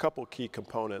couple key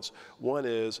components. One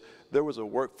is there was a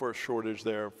workforce shortage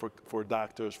there for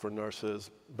doctors, for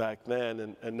nurses back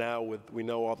then, and now we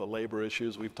know all the labor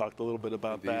issues. We've talked a little bit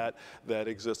about that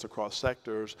exist across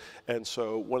sectors. And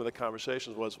so one of the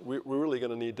conversations was we're really going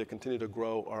to need to continue to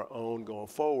grow our own going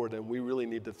forward, and we really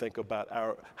need to think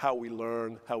about how we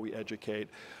learn, how we educate.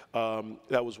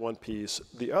 That was one piece.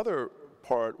 The other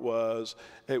part was,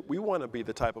 hey, we want to be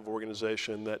the type of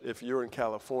organization that if you're in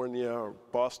California or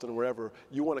Boston or wherever,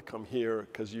 you want to come here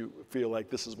because you feel like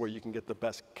this is where you can get the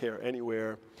best care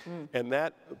anywhere. And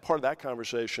that part of that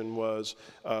conversation was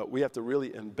we have to really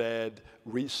embed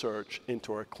research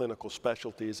into our clinical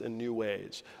specialties in new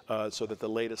ways so that the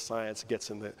latest science gets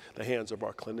in the hands of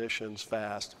our clinicians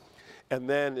fast. And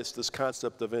then it's this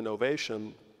concept of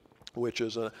innovation, which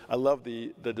is, I love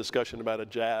the discussion about a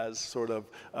jazz sort of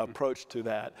approach to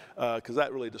that, because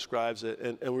that really describes it.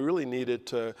 And we really needed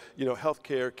to,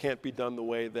 healthcare can't be done the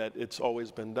way that it's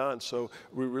always been done. So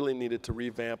we really needed to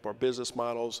revamp our business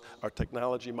models, our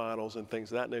technology models, and things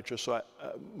of that nature. So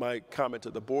my comment to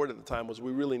the board at the time was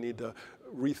we really need to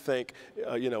rethink,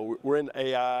 we're in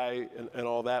AI and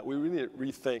all that. We really need to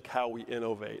rethink how we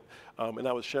innovate. And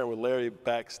I was sharing with Larry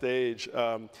backstage,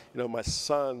 my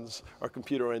sons are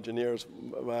computer engineers.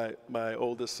 My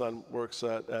oldest son works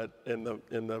in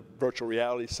the virtual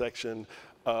reality section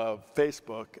of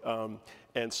Facebook,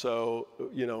 And so,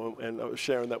 you know, and I was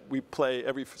sharing that we play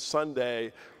every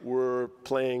Sunday, we're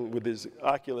playing with these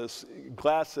Oculus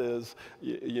glasses,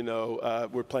 you know,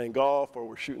 we're playing golf or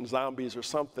we're shooting zombies or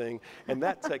something. And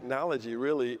that technology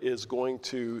really is going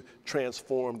to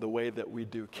transform the way that we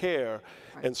do care.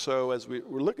 Right. And so as we're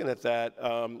looking at that,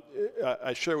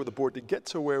 I share with the board, to get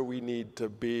to where we need to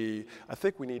be, I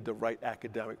think we need the right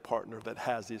academic partner that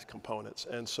has these components.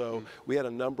 And so we had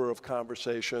a number of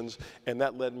conversations, and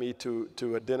that led me to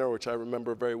a dinner, which I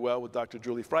remember very well, with Dr.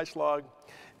 Julie Freischlag.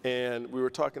 And we were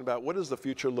talking about, what does the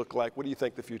future look like? What do you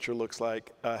think the future looks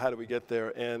like? How do we get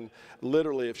there? And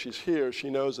literally, if she's here, she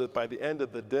knows that by the end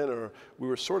of the dinner, we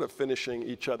were sort of finishing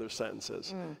each other's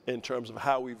sentences in terms of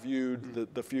how we viewed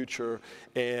the future.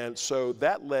 And so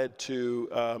that led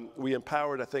to, we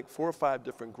empowered, I think, 4 or 5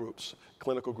 different groups,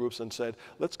 clinical groups, and said,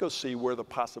 let's go see where the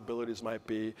possibilities might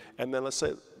be. And then let's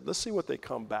see what they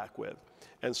come back with.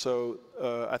 And so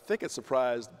I think it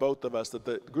surprised both of us that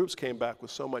the groups came back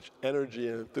with so much energy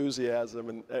and enthusiasm,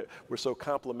 and we're so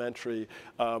complementary,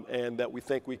 and that we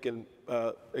think we can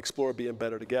explore being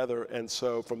better together. And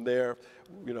so from there,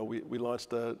 you know, we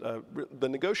launched the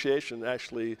negotiation.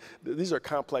 Actually, these are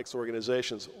complex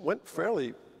organizations, went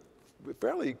fairly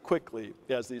quickly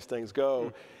as these things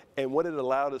go. And what it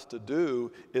allowed us to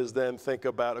do is then think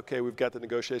about, okay, we've got the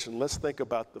negotiation, let's think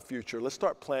about the future. Let's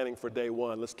start planning for day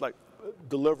one. Let's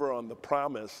deliver on the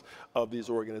promise of these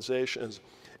organizations.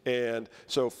 And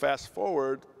so fast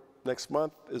forward, next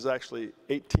month is actually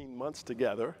 18 months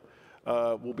together.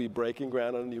 We'll be breaking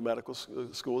ground on a new medical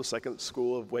school, the second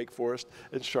school of Wake Forest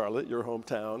in Charlotte, your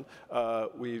hometown.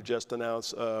 We've just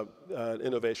announced an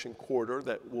innovation quarter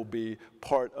that will be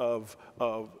part of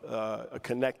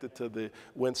connected to the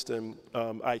Winston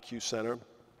IQ Center.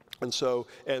 And so,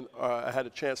 I had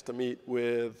a chance to meet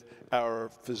with our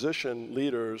physician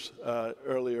leaders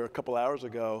earlier, a couple hours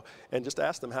ago, and just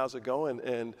asked them, how's it going?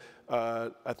 And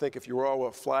I think if you were all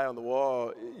a fly on the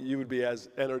wall, you would be as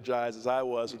energized as I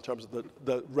was in terms of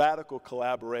the radical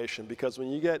collaboration. Because when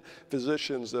you get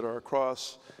physicians that are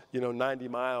across, you know, 90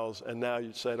 miles, and now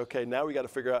you said, okay, now we got to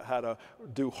figure out how to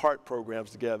do heart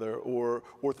programs together, or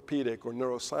orthopedic, or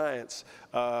neuroscience,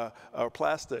 or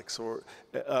plastics, or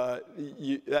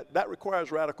that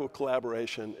requires radical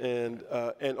collaboration,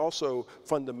 and also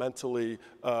fundamentally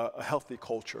healthy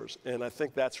cultures. And I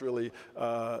think that's really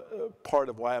part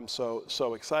of why I'm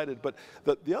so excited. But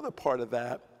the other part of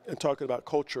that, and talking about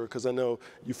culture, because I know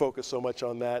you focus so much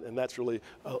on that, and that's really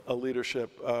a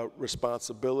leadership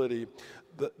responsibility.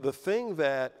 The thing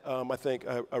that I think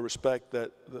I respect,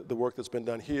 that the work that's been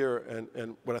done here,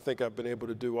 and what I think I've been able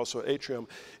to do also at Atrium,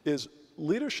 is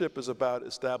leadership is about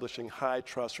establishing high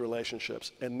trust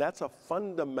relationships, and that's a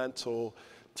fundamental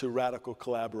to radical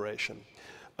collaboration.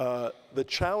 The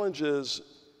challenge is,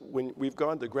 when we've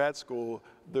gone to grad school,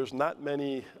 there's not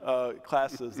many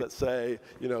classes that say,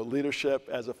 you know, leadership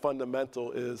as a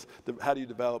fundamental is how do you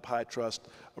develop high trust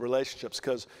relationships?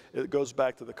 Because it goes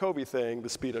back to the Covey thing, the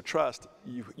speed of trust.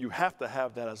 You have to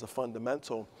have that as a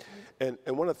fundamental. And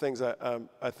one of the things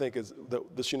I think is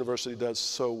that this university does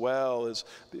so well is,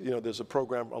 you know, there's a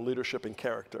program on leadership and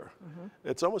character.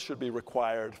 It almost should be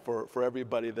required for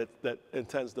everybody that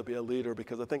intends to be a leader,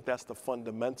 because I think that's the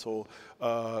fundamental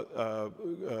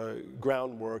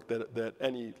groundwork that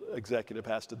any executive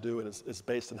has to do, and it's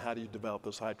based on how do you develop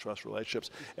those high trust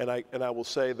relationships. And I will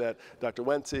say that Dr.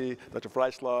 Wente, Dr.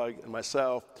 Freischlag, and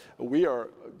myself, we are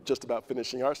just about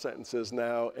finishing our sentences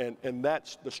now, and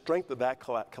that's the strength of that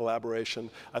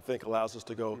collaboration, I think, allows us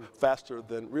to go faster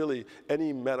than really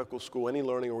any medical school, any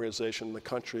learning organization in the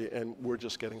country, and we're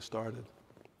just getting started.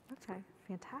 Okay,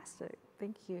 fantastic,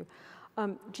 thank you.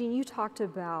 Jean, you talked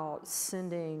about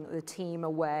sending the team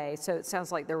away. So it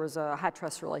sounds like there was a high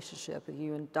trust relationship with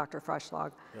you and Dr.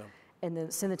 Freischlag. Yeah. And then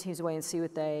send the teams away and see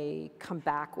what they come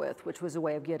back with, which was a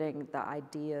way of getting the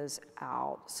ideas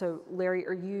out. So Larry,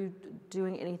 are you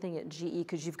doing anything at GE?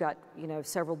 Because you've got, you know,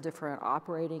 several different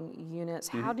operating units.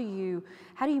 How do you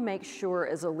make sure,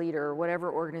 as a leader,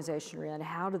 whatever organization you're in,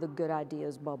 how do the good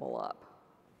ideas bubble up?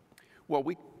 Well,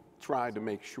 we try to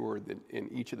make sure that in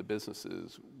each of the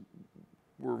businesses,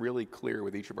 we're really clear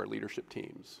with each of our leadership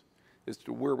teams as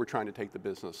to where we're trying to take the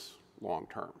business long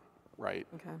term, right?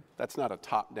 Okay. That's not a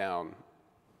top-down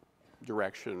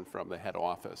direction from the head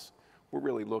office. We're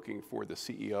really looking for the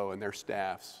CEO and their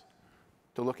staffs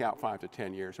to look out 5 to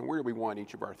 10 years, and where do we want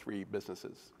each of our 3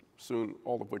 businesses, soon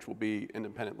all of which will be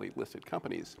independently listed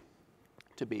companies,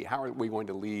 to be. How are we going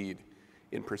to lead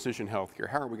in precision healthcare?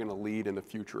 How are we going to lead in the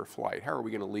future of flight? How are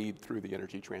we going to lead through the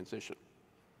energy transition?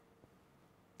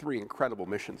 3 incredible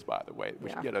missions, by the way,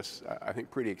 which get us, I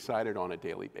think, pretty excited on a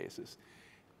daily basis.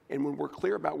 And when we're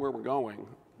clear about where we're going,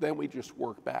 then we just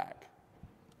work back.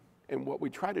 And what we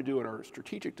try to do in our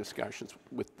strategic discussions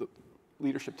with the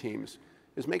leadership teams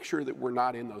is make sure that we're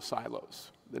not in those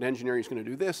silos, that engineering is going to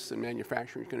do this and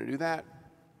manufacturing is going to do that,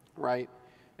 right?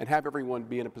 And have everyone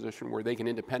be in a position where they can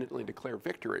independently declare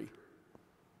victory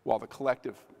while the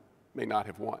collective may not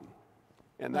have won.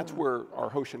 And that's where our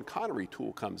Hoshin Connery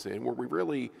tool comes in, where we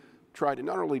really try to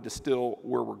not only distill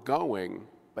where we're going,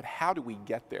 but how do we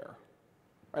get there?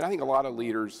 Right? I think a lot of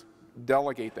leaders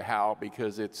delegate the how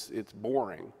because it's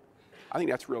boring. I think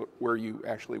that's where you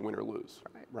actually win or lose,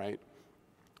 right?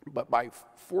 But by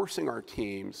forcing our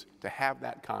teams to have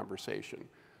that conversation,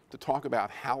 to talk about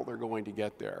how they're going to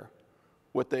get there,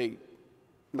 what they,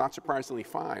 not surprisingly,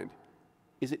 find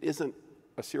is it isn't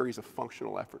a series of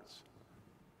functional efforts.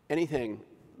 Anything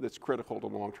that's critical to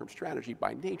long-term strategy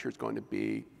by nature is going to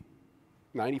be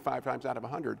 95 times out of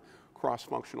 100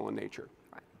 cross-functional in nature.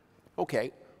 Right.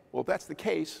 Okay, well if that's the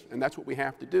case and that's what we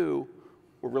have to do,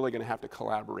 we're really going to have to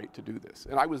collaborate to do this.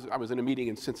 And I was in a meeting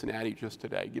in Cincinnati just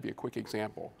today, give you a quick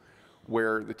example,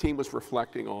 where the team was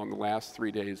reflecting on the last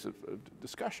 3 days of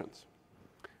discussions.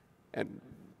 And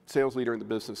sales leader in the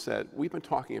business said, we've been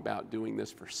talking about doing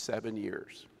this for 7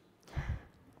 years.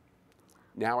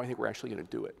 Now I think we're actually going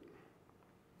to do it.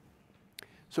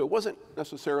 So it wasn't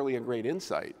necessarily a great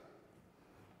insight,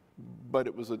 but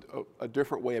it was a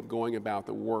different way of going about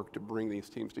the work to bring these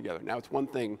teams together. Now it's one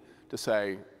thing to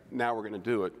say, now we're going to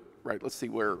do it, right? Let's see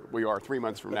where we are 3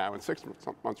 months from now and 6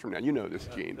 months from now. You know this,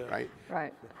 Gene, right?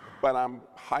 Right. But I'm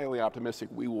highly optimistic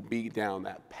we will be down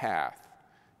that path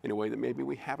in a way that maybe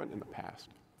we haven't in the past.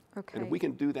 Okay. And if we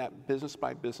can do that business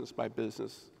by business by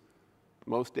business,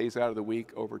 most days out of the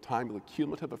week over time, the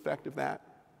cumulative effect of that,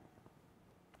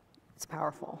 it's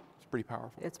powerful. It's pretty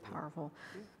powerful. It's powerful.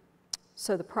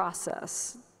 So the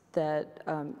process that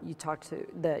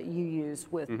that you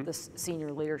use with the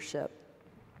senior leadership,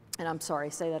 and I'm sorry,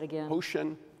 say that again.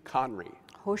 Hoshin Connery.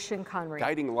 Hoshin Connery.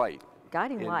 Guiding light.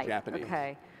 Guiding light. Japanese.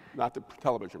 Okay. Not the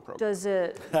television program. Does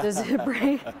it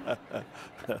break?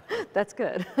 That's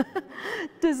good.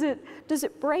 Does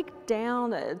it break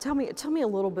down? Tell me a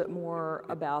little bit more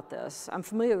about this. I'm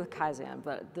familiar with Kaizen,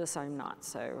 but this I'm not.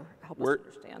 So help us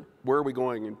understand. Where are we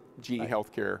going in GE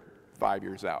Healthcare 5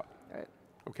 years out? Right.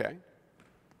 Okay.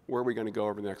 Where are we going to go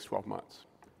over the next 12 months?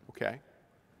 Okay.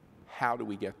 How do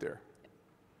we get there?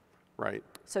 Right.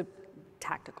 So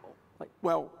tactical. Like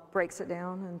well. Breaks it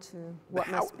down into what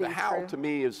must be The how true. to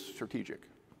me is strategic.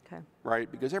 Okay. Right?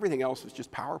 Because everything else is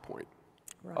just PowerPoint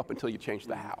up until you change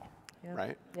the how. Yep.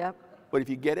 Right? Yep. But if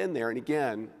you get in there, and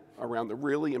again, around the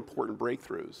really important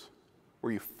breakthroughs,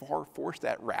 where you force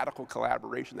that radical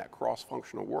collaboration, that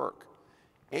cross-functional work,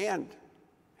 and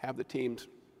have the teams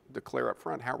declare up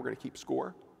front how we're going to keep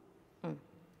score, Yep.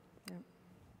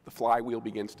 the flywheel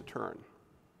begins to turn.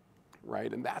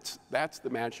 Right, and that's the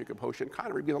magic of Hoshin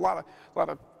Connery. Because a lot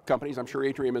of companies, I'm sure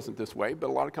Atrium isn't this way, but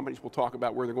a lot of companies will talk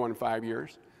about where they're going in 5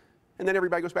 years, and then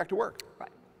everybody goes back to work. Right.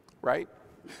 Right.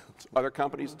 Other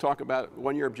companies talk about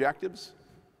 1 year objectives,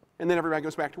 and then everybody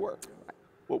goes back to work. Right.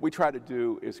 What we try to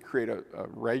do is create a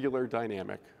regular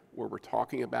dynamic where we're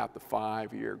talking about the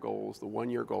 5-year goals, the 1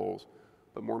 year goals,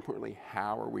 but more importantly,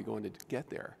 how are we going to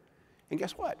get there? And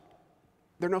guess what?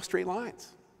 There are no straight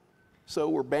lines. So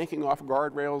we're banking off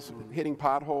guardrails, hitting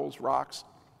potholes, rocks,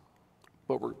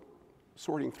 but we're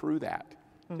sorting through that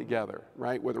together,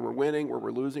 right? Whether we're winning, whether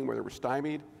we're losing, whether we're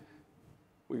stymied,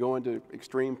 we go into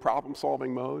extreme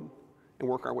problem-solving mode and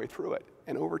work our way through it.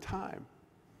 And over time,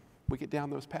 we get down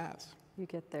those paths. You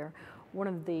get there. One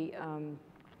of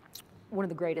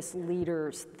the greatest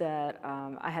leaders that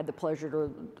I had the pleasure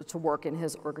to work in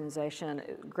his organization,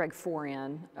 Greg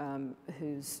Forian,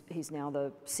 he's now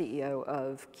the CEO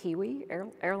of Kiwi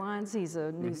Airlines. He's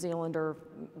a New Zealander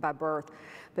by birth,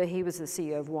 but he was the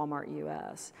CEO of Walmart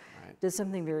US. Right. Did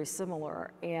something very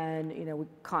similar, and we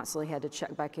constantly had to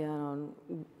check back in on,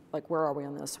 like, where are we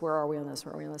on this? Where are we on this?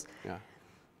 Where are we on this? Yeah.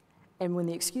 And when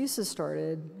the excuses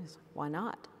started, why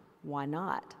not? Why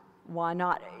not? Why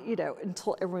not,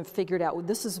 until everyone figured out, well,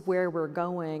 this is where we're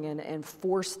going, and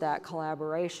force that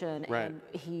collaboration. Right. And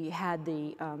he had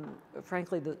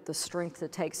frankly, the strength to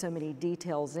take so many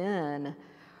details in,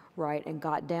 right, and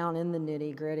got down in the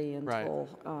nitty gritty until,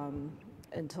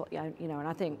 and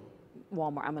I think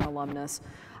Walmart, I'm an alumnus,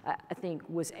 I think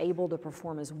was able to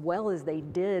perform as well as they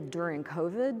did during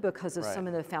COVID because of some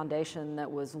of the foundation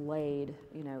that was laid,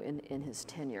 in his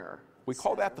tenure. We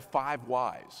call that the 5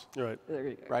 whys. Right.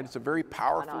 Right. It's a very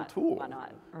powerful tool, Why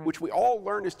not? Right. Which we all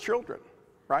learned as children.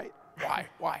 Right. Why?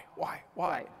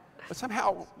 Right. But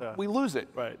somehow we lose it.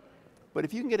 Right. But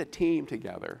if you can get a team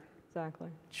together Exactly.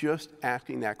 Just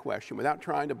asking that question without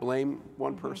trying to blame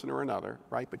one person or another,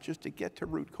 right? But just to get to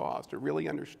root cause, to really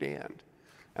understand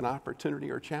an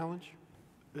opportunity or challenge.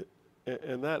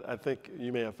 And that, I think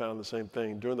you may have found the same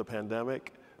thing. During the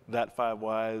pandemic, that 5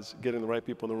 whys, getting the right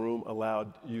people in the room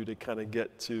allowed you to kind of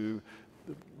get to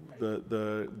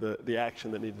the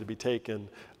action that needed to be taken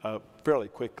fairly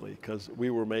quickly, because we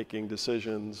were making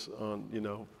decisions on,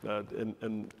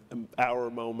 in hour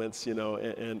moments,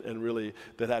 and really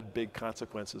that had big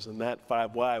consequences. And that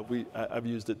 5 why, I've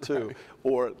used it too. Right.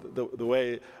 Or the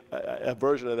way, a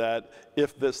version of that,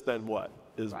 if this, then what?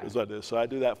 Is what it is. So I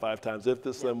do that 5 times. If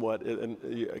this, then what? And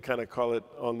you kind of call it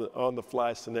on the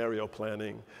fly scenario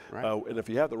planning. Right. And if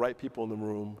you have the right people in the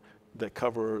room that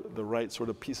cover the right sort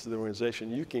of pieces of the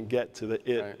organization, you can get to the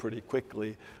it pretty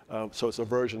quickly. So it's a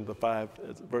version of the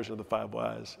 5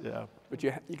 whys. Yeah. But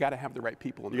you got to have the right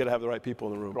people in the room. You got to have the right people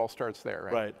in the room. It all starts there,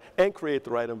 right? Right. And create the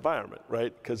right environment,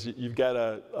 right? Because you've got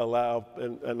to allow,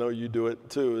 and I know you do it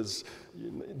too, is,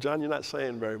 John, you're not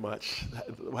saying very much.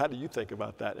 How do you think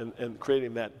about that? And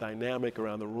creating that dynamic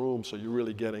around the room so you're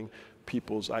really getting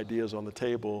people's ideas on the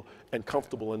table and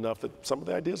comfortable enough that some of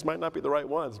the ideas might not be the right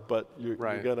ones, but you're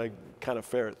going to kind of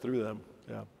ferret through them.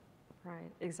 Yeah.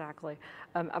 Right, exactly.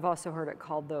 I've also heard it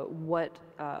called the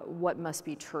what must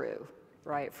be true,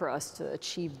 right? For us to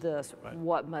achieve this,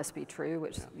 what must be true,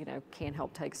 which can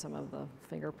help take some of the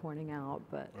finger pointing out.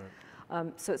 But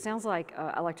so it sounds like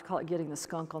I like to call it getting the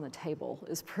skunk on the table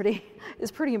is pretty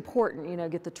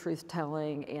important. Get the truth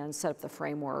telling and set up the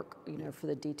framework, for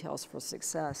the details for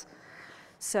success.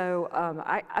 So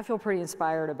I feel pretty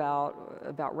inspired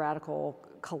about radical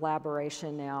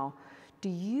collaboration now. Do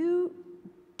you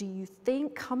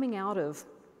think coming out of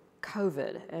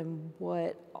COVID and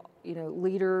what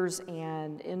leaders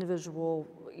and individual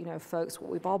folks, what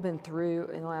we've all been through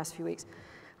in the last few weeks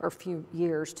or few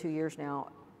years, 2 years now,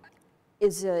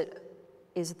 is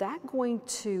that going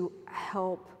to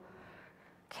help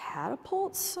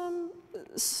catapult some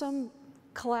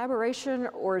collaboration,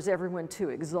 or is everyone too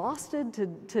exhausted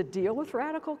to deal with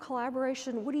radical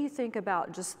collaboration? What do you think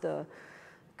about just the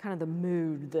kind of the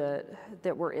mood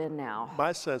that we're in now?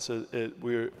 My sense is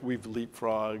we've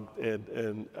leapfrogged,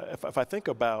 and if I think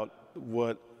about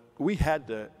what we had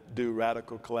to do,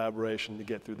 radical collaboration to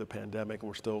get through the pandemic, and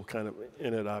we're still kind of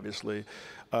in it, obviously.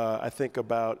 I think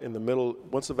about in the middle,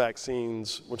 once we got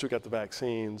the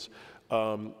vaccines,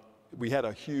 we had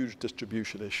a huge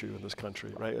distribution issue in this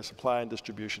country, right? A supply and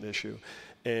distribution issue.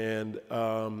 And,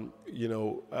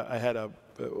 I had a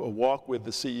walk with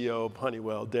the CEO of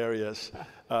Honeywell, Darius,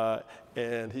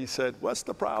 and he said, "What's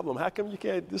the problem? How come you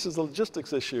can't, this is a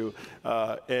logistics issue."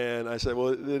 And I said, "Well,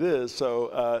 it is."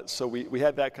 So we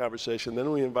had that conversation. Then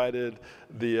we invited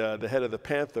the head of the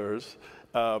Panthers,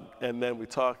 and then we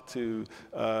talked to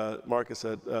Marcus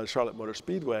at Charlotte Motor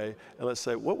Speedway, and let's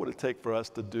say, what would it take for us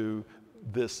to do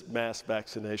this mass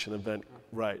vaccination event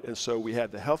right? And so we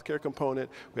had the healthcare component,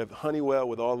 we have Honeywell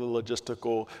with all the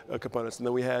logistical components, and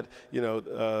then we had,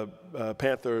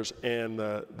 Panthers and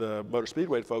the Motor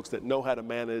Speedway folks that know how to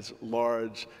manage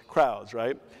large crowds,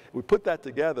 right? We put that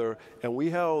together, and we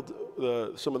held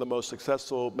some of the most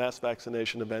successful mass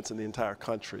vaccination events in the entire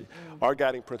country. Our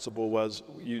guiding principle was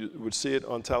you would see it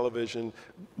on television,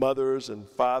 mothers and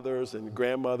fathers and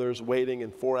grandmothers waiting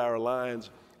in 4-hour lines.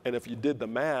 And if you did the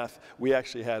math, we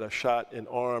actually had a shot in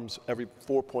arms every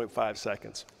 4.5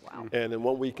 seconds. Wow. And in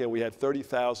one weekend, we had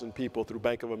 30,000 people through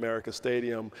Bank of America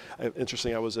Stadium.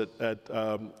 Interesting, I was at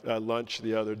lunch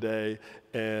the other day,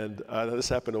 and this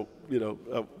happened a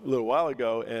little while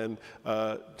ago, and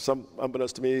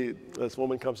unbeknownst to me, this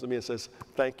woman comes to me and says,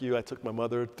 "Thank you, I took my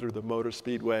mother through the Motor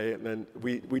Speedway." And then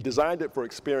we designed it for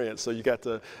experience, so you got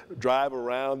to drive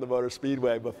around the Motor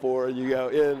Speedway before you go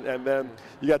in, and then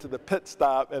you got to the pit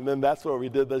stop, and then that's where we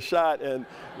did the shot. And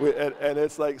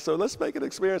it's like, so let's make an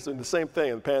experience. And the same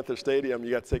thing in Panther Stadium,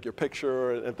 you got to take your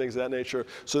picture and things of that nature.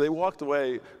 So they walked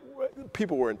away.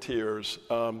 People were in tears,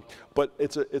 but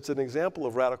it's an example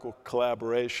of radical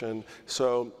collaboration.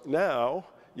 So now,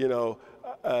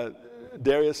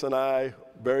 Darius and I,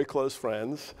 very close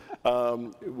friends,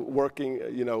 working,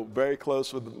 very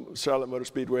close with Charlotte Motor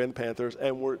Speedway and Panthers,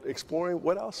 and we're exploring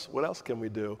what else can we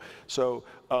do. So,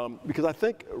 because I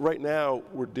think right now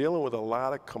we're dealing with a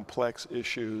lot of complex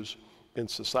issues in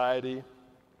society,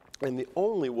 and the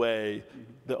only way,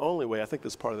 I think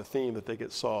that's part of the theme, that they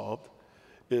get solved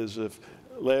is if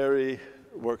Larry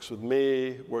works with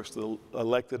me, works with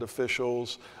elected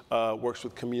officials, works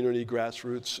with community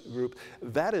grassroots group.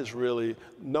 That is really,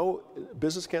 no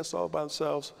business can't solve it by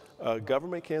themselves,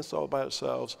 government can't solve it by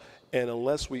itself, and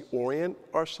unless we orient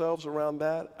ourselves around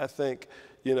that, I think,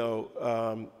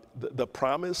 the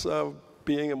promise of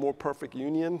being a more perfect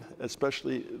union,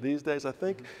 especially these days, I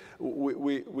think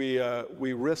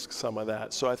we risk some of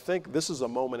that. So I think this is a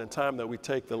moment in time that we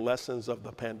take the lessons of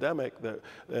the pandemic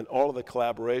and all of the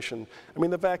collaboration. I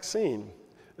mean, the vaccine,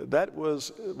 that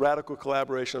was radical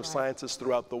collaboration of scientists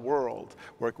throughout the world,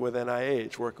 working with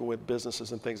NIH, working with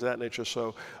businesses and things of that nature.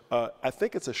 So I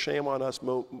think it's a shame on us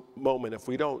moment if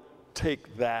we don't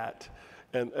take that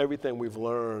and everything we've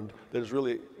learned that has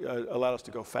really allowed us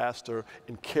to go faster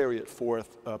and carry it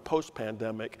forth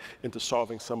post-pandemic into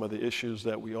solving some of the issues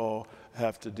that we all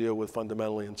have to deal with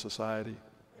fundamentally in society.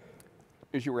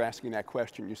 As you were asking that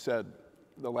question, you said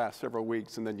the last several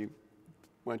weeks, and then you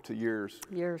went to years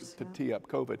to tee up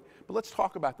COVID. But let's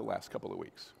talk about the last couple of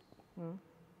weeks.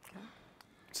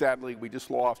 Sadly, we just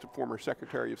lost a former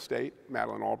Secretary of State,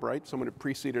 Madeleine Albright, someone who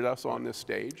preceded us on this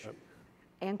stage.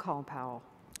 And Colin Powell,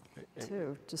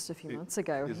 too, just a few months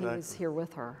ago. Exactly. He was here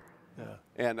with her. Yeah.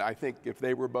 And I think if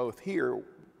they were both here,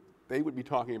 they would be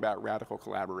talking about radical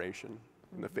collaboration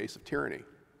in the face of tyranny,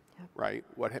 right?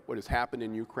 What has happened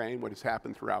in Ukraine, what has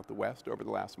happened throughout the West over the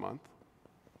last month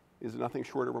is nothing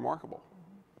short of remarkable,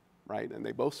 right? And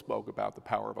they both spoke about the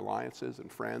power of alliances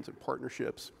and friends and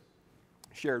partnerships,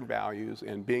 shared values,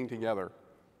 and being together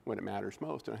when it matters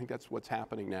most. And I think that's what's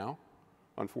happening now,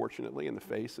 unfortunately, in the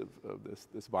face of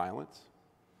this violence.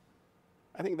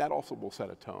 I think that also will set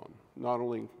a tone, not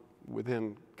only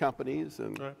within companies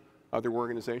and other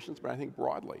organizations, but I think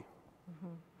broadly.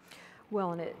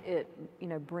 Well, and it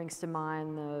brings to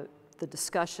mind the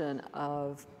discussion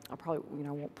of, I probably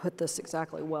won't put this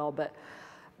exactly well, but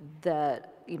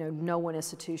that no one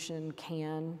institution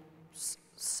can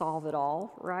solve it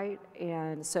all, right?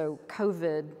 And so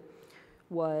COVID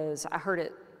was, I heard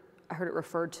it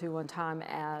referred to one time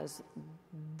as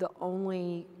the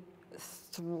only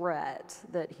threat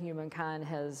that humankind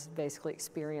has basically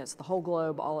experienced, the whole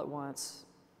globe all at once,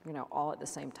 all at the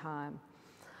same time.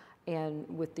 And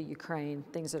with the Ukraine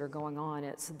things that are going on,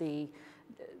 it's the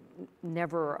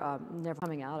never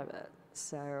coming out of it.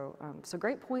 So so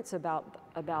great points about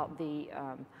the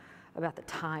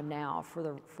time now for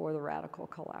the radical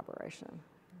collaboration.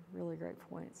 Really great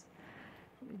points.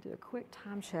 Let me do a quick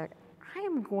time check.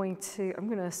 I'm going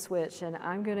to switch, and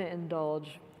I'm going to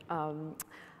indulge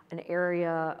an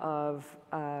area of,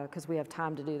 because we have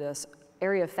time to do this,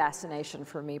 area of fascination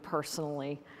for me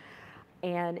personally.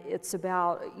 And it's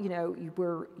about,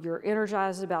 you're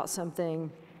energized about something.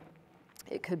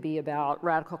 It could be about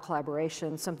radical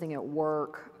collaboration, something at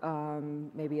work,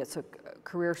 maybe it's a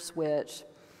career switch,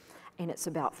 and it's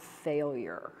about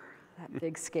failure, that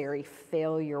big scary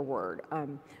failure word.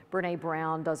 Brene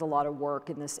Brown does a lot of work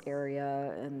in this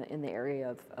area, in the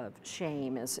area of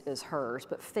shame is hers,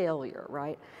 but failure,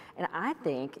 right? And I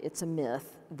think it's a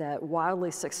myth that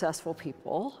wildly successful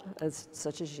people,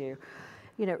 such as you,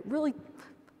 really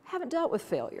haven't dealt with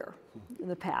failure in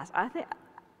the past. I think,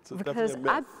 so because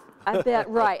I bet,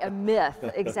 right, a myth,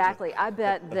 exactly. I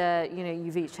bet that,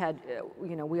 you've each had,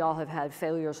 we all have had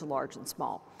failures large and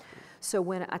small. So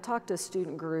when I talk to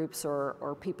student groups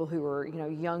or people who are,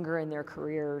 younger in their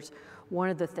careers, one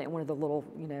of the little,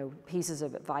 pieces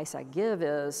of advice I give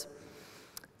is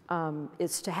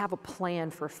to have a plan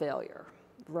for failure,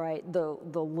 right? The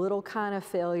little kind of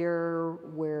failure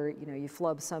where, you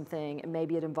flub something and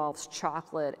maybe it involves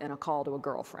chocolate and a call to a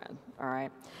girlfriend, all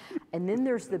right? And then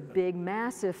there's the big,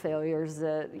 massive failures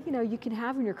that, you can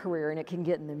have in your career and it can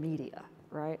get in the media,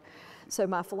 right? So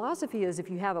my philosophy is if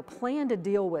you have a plan to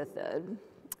deal with it,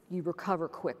 you recover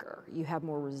quicker, you have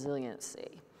more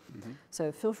resiliency.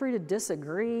 So feel free to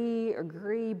disagree,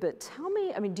 agree, but tell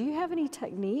me, do you have any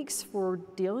techniques for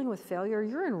dealing with failure?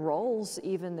 You're in roles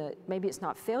even that maybe it's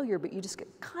not failure, but you just get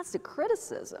constant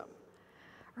criticism,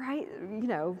 right?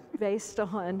 Based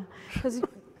on, because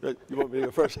You want me to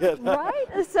go first? Yeah. Right?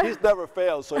 He's never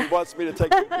failed, so he wants me to take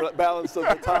the balance of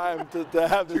the time to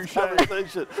have this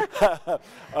conversation.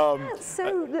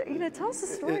 Tell us the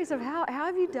stories of how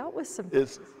have you dealt with some.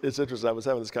 It's interesting. I was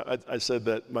having this. I said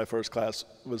that my first class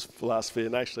was philosophy,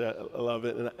 and actually I love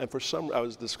it. And for some, I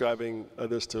was describing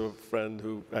this to a friend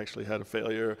who actually had a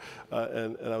failure,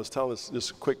 and I was telling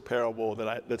this quick parable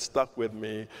that stuck with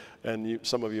me. And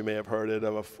some of you may have heard it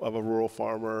of a rural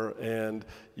farmer, and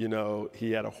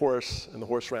he had a horse, and the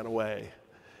horse ran away.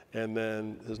 And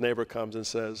then his neighbor comes and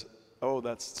says, "Oh,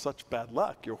 that's such bad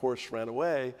luck. Your horse ran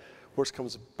away." Horse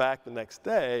comes back the next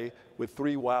day with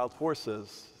 3 wild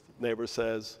horses. Neighbor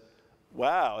says,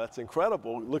 "Wow, that's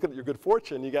incredible. Look at your good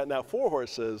fortune. You got now 4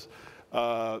 horses."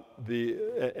 The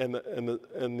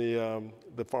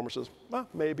farmer says, "Well,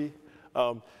 maybe."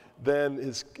 Then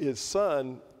his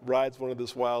son rides one of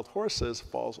these wild horses,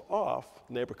 falls off.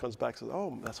 Neighbor comes back and says,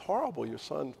 "Oh, that's horrible. Your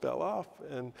son fell off,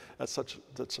 and that's such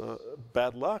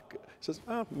bad luck." He says,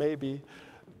 "Oh, maybe."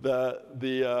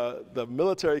 The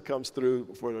military comes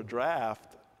through for the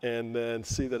draft, and then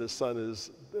see that his son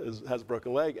has a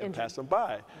broken leg and pass him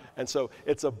by. And so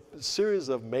it's a series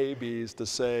of maybes to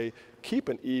say, keep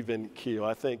an even keel.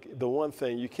 I think the one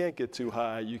thing, you can't get too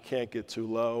high, you can't get too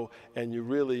low, and you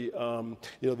really,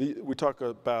 we talk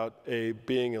about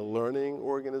being a learning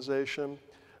organization.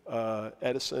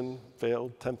 Edison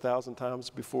failed 10,000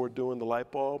 times before doing the light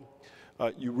bulb.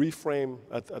 You reframe,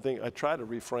 I think I try to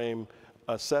reframe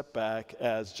a setback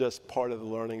as just part of the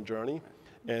learning journey.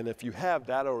 And if you have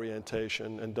that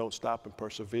orientation and don't stop and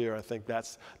persevere, I think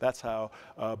that's how,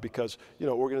 because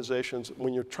organizations,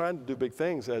 when you're trying to do big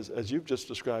things, as you've just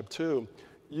described too,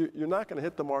 you're not going to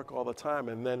hit the mark all the time.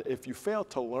 And then if you fail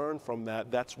to learn from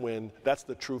that, that's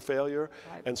the true failure.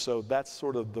 Right. And so that's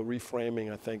sort of the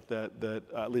reframing, I think, that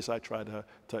at least I try to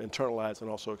internalize and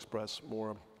also express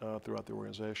more throughout the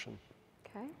organization.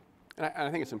 Okay. And I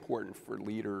think it's important for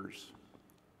leaders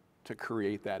to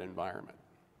create that environment.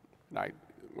 And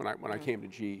when I came to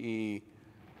GE,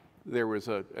 there was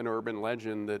an urban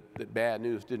legend that bad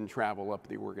news didn't travel up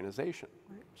the organization.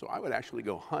 Right. So I would actually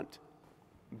go hunt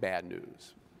bad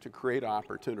news to create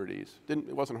opportunities.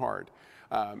 It wasn't hard,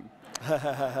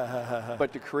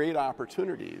 but to create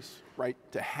opportunities, right,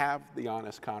 to have the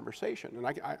honest conversation. And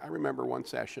I remember one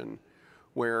session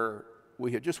where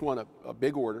we had just won a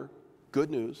big order, good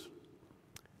news.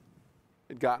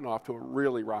 Had gotten off to a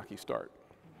really rocky start.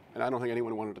 And I don't think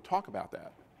anyone wanted to talk about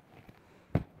that.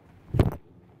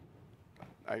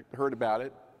 I heard about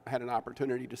it, had an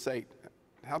opportunity to say,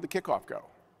 how'd the kickoff go?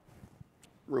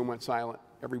 Room went silent,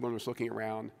 everyone was looking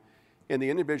around. And the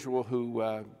individual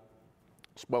who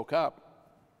spoke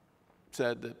up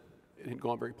said that it had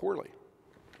gone very poorly.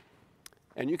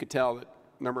 And you could tell that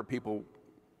a number of people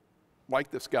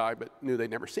liked this guy, but knew they'd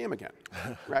never see him again,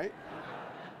 right?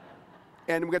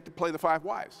 And we got to play the 5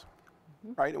 whys,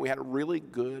 right? And we had a really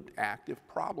good, active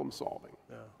problem-solving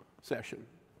session.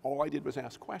 All I did was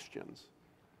ask questions.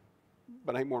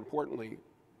 But I think more importantly,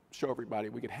 show everybody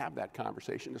we could have that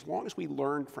conversation as long as we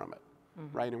learned from it,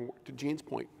 right? And to Gene's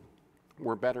point,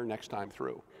 we're better next time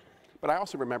through. But I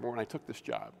also remember when I took this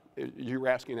job, you were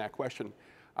asking that question,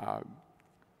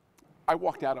 I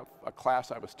walked out of a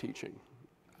class I was teaching,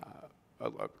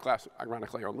 a class,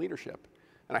 ironically, on leadership.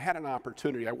 And I had an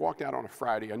opportunity. I walked out on a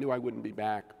Friday. I knew I wouldn't be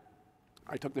back.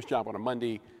 I took this job on a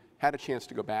Monday, had a chance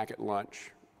to go back at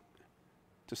lunch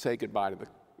to say goodbye to the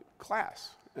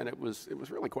class. And it was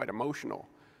really quite emotional.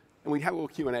 And we had a little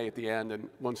Q&A at the end, and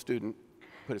one student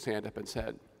put his hand up and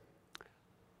said,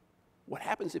 "What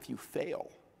happens if you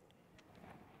fail?"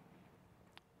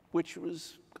 Which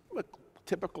was a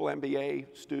typical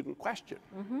MBA student question,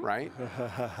 right?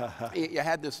 You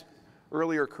had this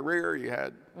earlier career, you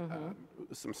had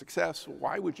some success,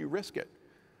 why would you risk it?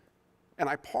 And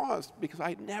I paused because I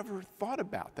had never thought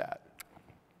about that.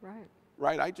 Right.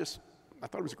 Right, I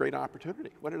thought it was a great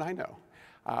opportunity. What did I know?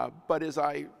 But as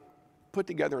I put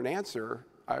together an answer,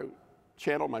 I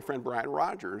channeled my friend Brian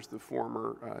Rogers, the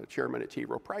former chairman at T.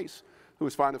 Rowe Price, who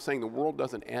was fond of saying the world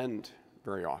doesn't end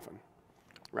very often,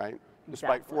 right?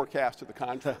 Despite forecasts to the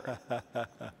contrary.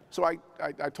 So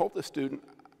I told the student,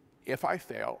 if I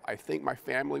fail, I think my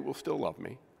family will still love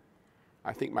me.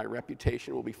 I think my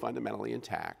reputation will be fundamentally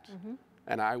intact.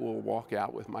 And I will walk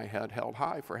out with my head held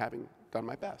high for having done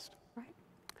my best. Right.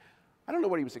 I don't know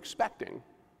what he was expecting,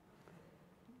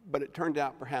 but it turned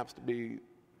out perhaps to be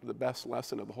the best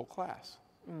lesson of the whole class,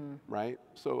 right?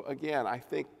 So again, I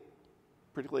think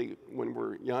particularly when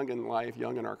we're young in life,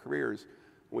 young in our careers,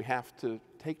 we have to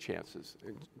take chances.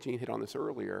 And Gene hit on this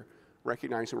earlier,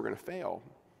 recognizing we're going to fail,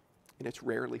 and it's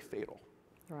rarely fatal.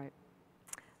 Right.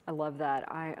 I love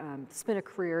that. I spent a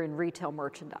career in retail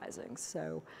merchandising,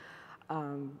 so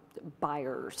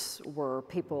buyers were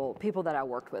people that I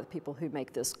worked with, people who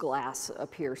make this glass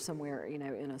appear somewhere, in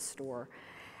a store.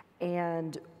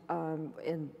 And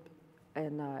in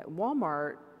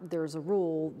Walmart, there's a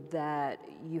rule that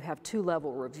you have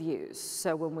 2-level reviews.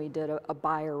 So when we did a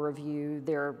buyer review,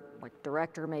 their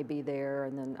director may be there,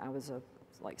 and then I was a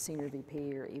senior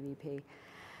VP or EVP.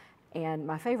 And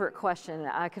my favorite question,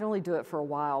 I could only do it for a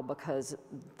while because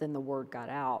then the word got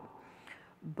out,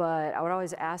 but I would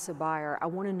always ask a buyer, I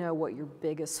want to know what your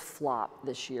biggest flop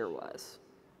this year was.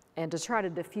 And to try to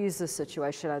diffuse the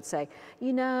situation, I'd say,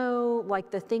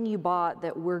 the thing you bought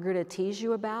that we're going to tease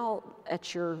you about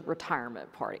at your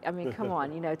retirement party. I mean, come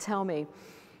on, tell me.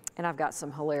 And I've got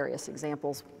some hilarious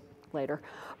examples later.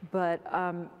 But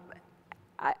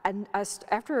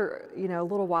after a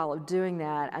little while of doing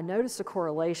that, I noticed a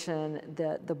correlation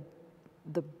that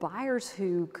the buyers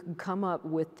who come up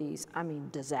with these,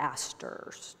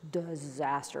 disasters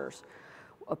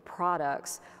of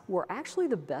products were actually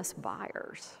the best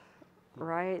buyers,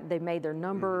 right? They made their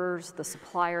numbers, the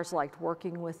suppliers liked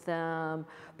working with them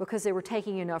because they were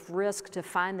taking enough risk to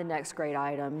find the next great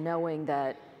item, knowing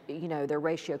that, their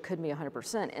ratio could be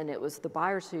 100%. And it was the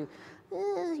buyers who,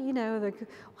 I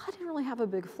didn't really have a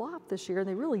big flop this year. And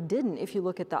they really didn't if you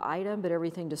look at the item, but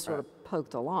everything just sort of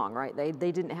poked along, right? They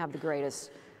didn't have the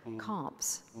greatest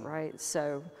comps, right?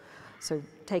 So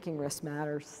taking risks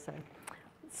matters. So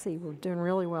let's see, we're doing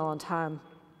really well on time.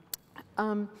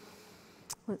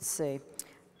 Let's see.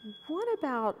 What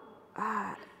about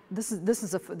this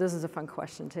is a fun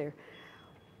question too.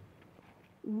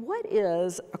 What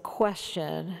is a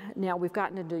question? Now we've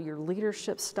gotten into your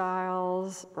leadership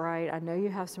styles, right? I know you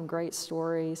have some great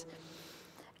stories.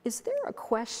 Is there a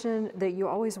question that you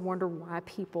always wonder why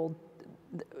people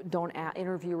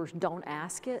interviewers don't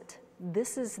ask it?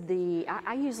 This is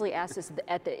I usually ask this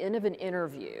at the end of an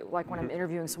interview, like when I'm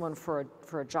interviewing someone for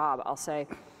a job, I'll say,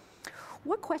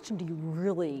 what question do you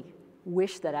really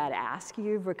wish that I'd ask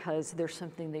you because there's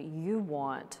something that you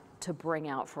want to bring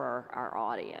out for our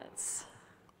audience?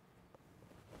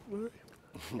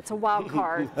 It's a wild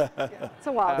card. It's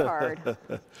a wild card.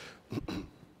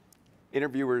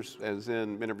 Interviewers, as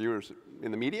in interviewers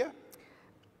in the media?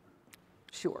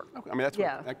 Sure. Okay. That's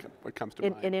what comes to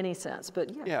mind. In any sense,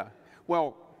 but yeah. Yeah.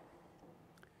 Well,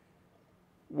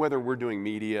 whether we're doing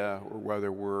media or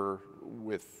whether we're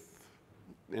with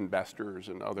investors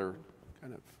and other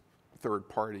kind of third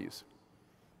parties,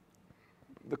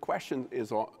 the questions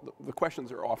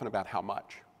are often about how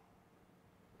much.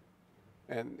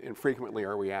 And frequently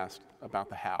are we asked about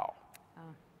the how,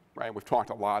 right? We've talked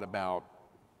a lot about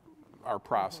our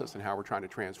process and how we're trying to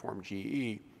transform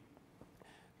GE.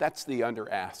 That's the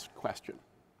under-asked question.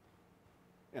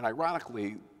 And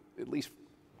ironically, at least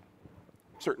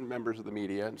certain members of the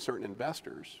media and certain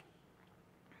investors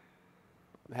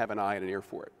have an eye and an ear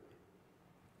for it.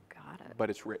 Got it. But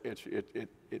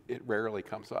it rarely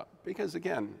comes up. Because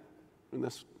again, in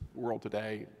this world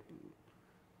today,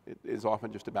 it is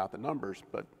often just about the numbers,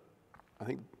 but I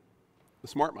think the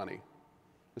smart money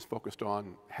is focused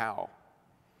on how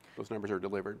those numbers are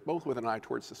delivered, both with an eye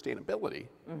towards sustainability,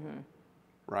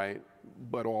 right?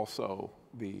 But also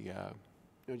the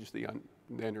just the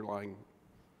underlying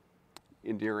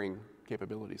endearing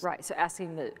capabilities. Right. So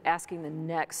asking the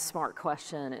next smart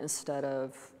question instead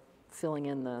of filling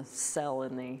in the cell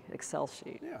in the Excel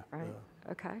sheet. Yeah. Right.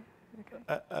 Yeah. Okay.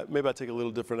 Maybe I take a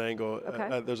little different angle.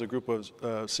 Okay. There's a group of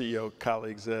CEO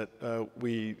colleagues that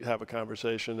we have a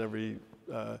conversation every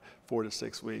 4 to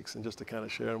 6 weeks, and just to kind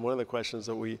of share. And one of the questions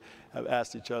that we have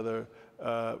asked each other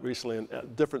recently in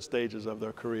different stages of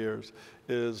their careers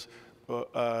is,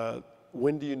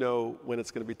 when do you know when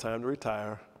it's going to be time to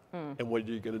retire, and what are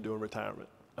you going to do in retirement?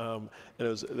 And it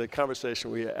was the conversation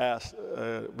we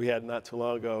had not too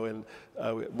long ago, and I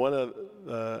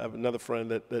have another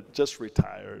friend that just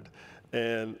retired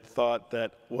and thought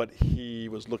that what he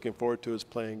was looking forward to is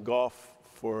playing golf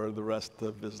for the rest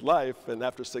of his life, and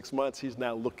after 6 months he's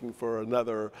now looking for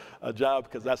another job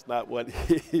because that's not what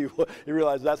he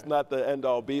realized that's not the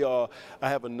end-all be-all. I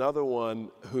have another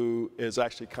one who is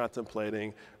actually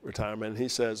contemplating retirement, and he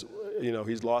says,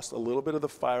 he's lost a little bit of the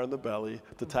fire in the belly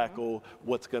to tackle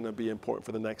what's going to be important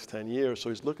for the next 10 years, so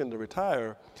he's looking to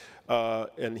retire,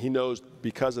 and he knows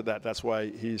because of that, that's why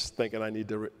he's thinking I need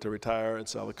to retire and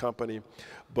sell the company.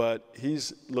 But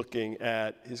he's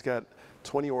got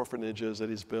 20 orphanages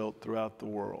that he's built throughout the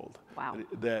world. Wow.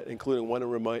 That, including one in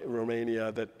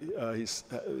Romania that he's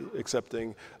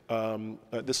accepting.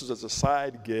 This is as a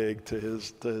side gig to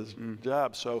his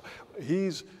job. So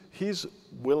he's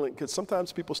willing, because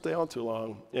sometimes people stay on too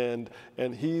long, and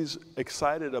he's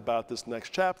excited about this next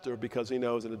chapter because he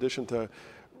knows, in addition to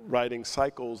riding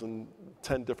cycles in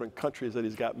 10 different countries that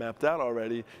he's got mapped out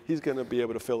already, he's going to be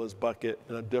able to fill his bucket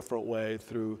in a different way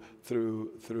through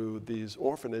these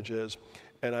orphanages.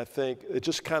 And I think it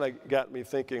just kind of got me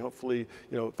thinking, hopefully,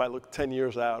 if I look 10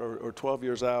 years out or 12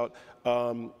 years out,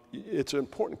 it's an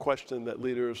important question that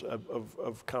leaders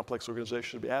of complex organizations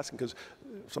should be asking, because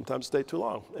sometimes stay too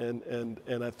long.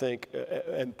 And I think,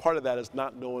 and part of that is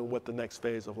not knowing what the next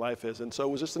phase of life is. And so it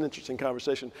was just an interesting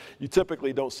conversation. You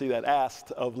typically don't see that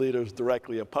asked of leaders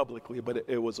directly or publicly, but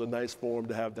it was a nice forum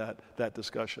to have that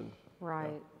discussion.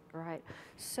 Right, right.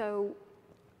 So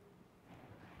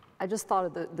I just thought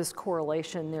of this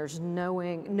correlation. There's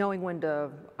knowing when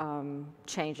to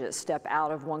change it, step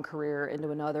out of one career into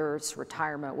another, it's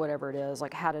retirement, whatever it is,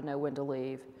 like how to know when to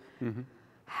leave.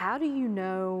 how do you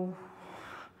know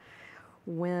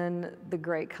when the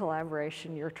great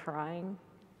collaboration you're trying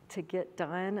to get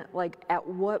done, like at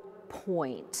what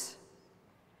point,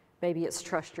 maybe it's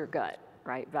trust your gut,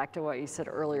 right? Back to what you said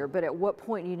earlier, but at what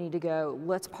point you need to go,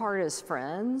 let's part as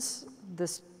friends,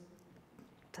 this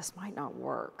might not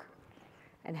work.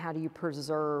 And how do you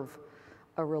preserve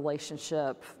a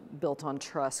relationship built on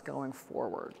trust going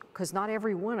forward? Because not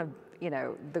every one of,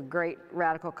 the great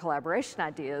radical collaboration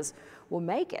ideas will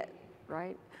make it,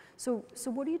 right? So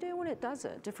what do you do when it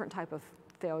doesn't? Different type of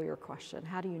failure question.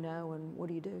 How do you know, and what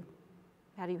do you do?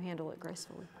 How do you handle it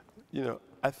gracefully?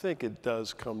 I think it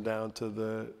does come down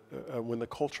to when the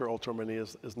culture ultimately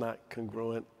is not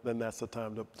congruent, then that's the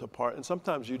time to part. And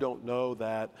sometimes you don't know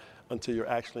that until you're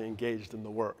actually engaged in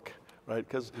the work, right?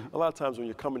 Because a lot of times when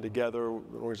you're coming together, an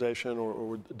organization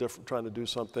or trying to do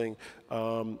something,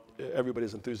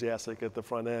 everybody's enthusiastic at the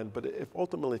front end. But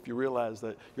if you realize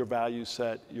that your value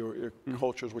set, your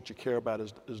cultures, what you care about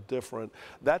is different,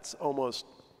 that's almost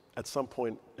at some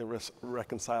point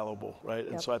irreconcilable, right?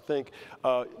 Yep. And so I think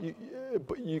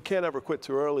you can't ever quit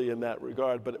too early in that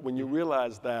regard. But when you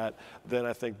realize that, then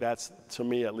I think that's, to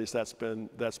me at least, that's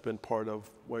been part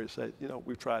of where you say,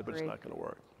 we've tried, but it's not going to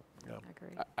work.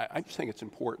 Yeah. I just think it's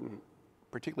important,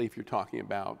 particularly if you're talking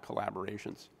about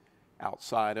collaborations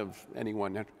outside of any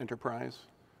one enterprise,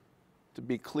 to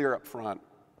be clear up front.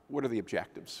 What are the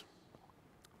objectives?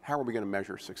 How are we going to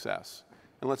measure success?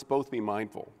 And let's both be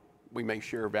mindful. We may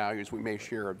share values, we may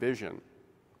share a vision,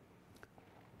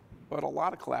 but a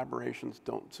lot of collaborations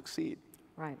don't succeed.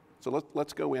 Right. So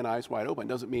let's go in eyes wide open.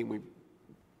 Doesn't mean we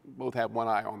both have one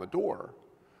eye on the door,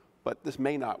 but this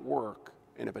may not work,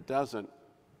 and if it doesn't,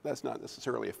 that's not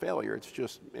necessarily a failure, it's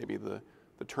just maybe the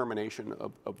termination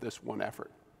of this one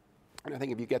effort. And I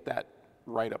think if you get that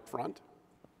right up front,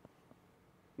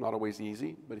 not always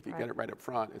easy, but if you get it right up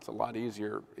front, it's a lot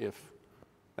easier if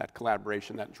that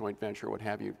collaboration, that joint venture, what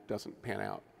have you, doesn't pan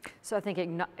out. So I think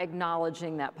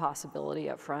acknowledging that possibility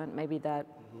up front, maybe that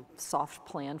soft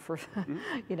plan for,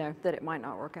 that it might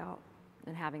not work out,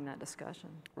 and having that discussion.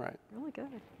 Right. Really good,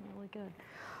 really good.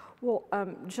 Well,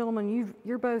 gentlemen,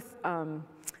 you're both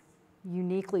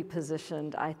uniquely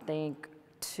positioned, I think,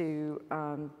 to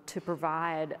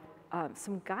provide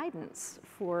some guidance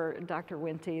for Dr.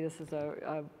 Wente. This is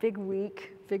a big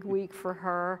week for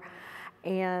her.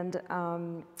 And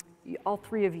all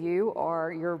three of you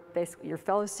are your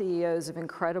fellow CEOs of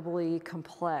incredibly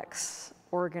complex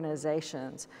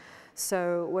organizations.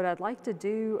 So what I'd like to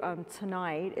do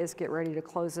tonight is get ready to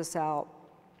close this out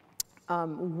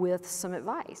with some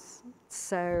advice.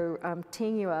 So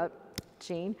teeing you up,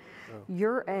 Gene,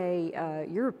 you're a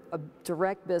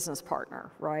direct business partner,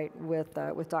 right, with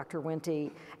Dr. Wente,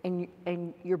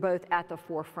 and you're both at the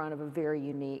forefront of a very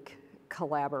unique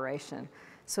collaboration.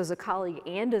 So as a colleague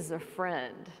and as a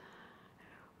friend,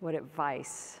 what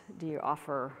advice do you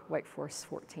offer Wake Forest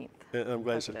 14th? And I'm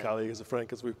glad you said colleague as a friend,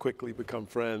 because we've quickly become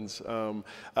friends.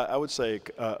 I would say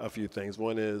a few things.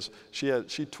 One is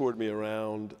she toured me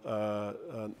around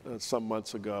some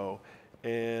months ago,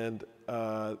 and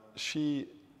she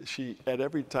at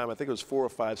every time, I think it was 4 or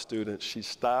 5 students, she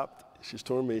stopped. She's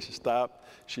touring me, she stopped,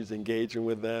 she's engaging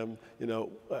with them,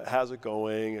 how's it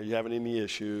going, are you having any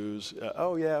issues,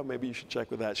 oh yeah, maybe you should check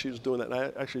with that. She was doing that, and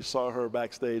I actually saw her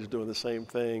backstage doing the same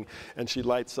thing, and she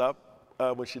lights up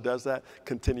when she does that.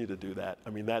 Continue to do that.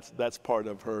 I mean, that's part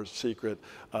of her secret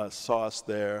sauce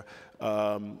there.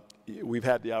 We've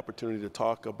had the opportunity to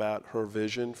talk about her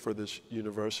vision for this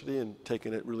university and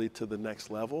taking it really to the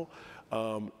next level.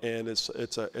 And it's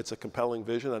a compelling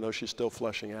vision. I know she's still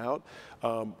fleshing out,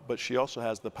 but she also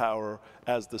has the power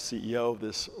as the CEO of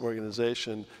this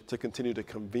organization to continue to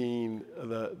convene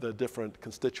the different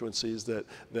constituencies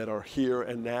that are here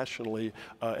and nationally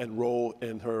enroll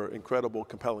in her incredible,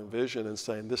 compelling vision and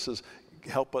saying, this is,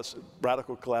 help us,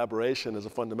 radical collaboration is a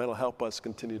fundamental, help us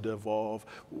continue to evolve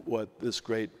what this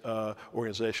great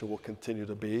organization will continue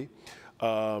to be.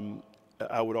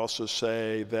 I would also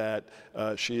say that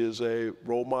she is a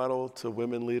role model to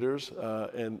women leaders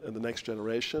and the next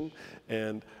generation.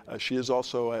 And she is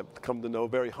also, I've come to know, a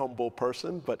very humble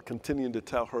person, but continuing to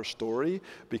tell her story,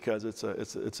 because it's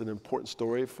an important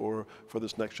story for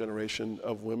this next generation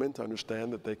of women to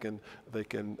understand that they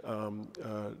can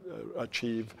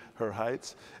achieve her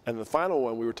heights. And the final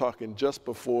one, we were talking just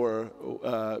before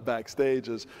backstage,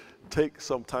 is take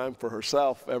some time for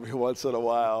herself every once in a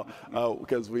while,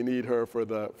 because we need her for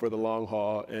the long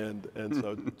haul, and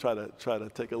so try to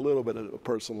take a little bit of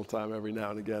personal time every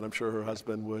now and again. I'm sure her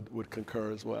husband would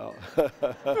concur as well.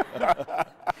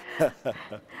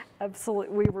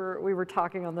 Absolutely. We were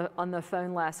talking on the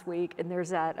phone last week, and there's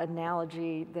that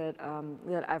analogy that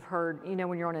that I've heard. You know,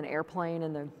 when you're on an airplane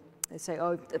and they say,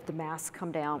 "Oh, if the masks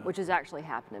come down," which has actually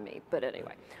happened to me. But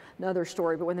anyway, another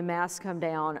story. But when the masks come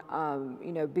down,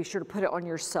 you know, be sure to put it on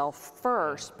yourself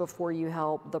first before you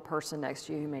help the person next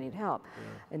to you who may need help.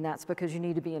 And that's because you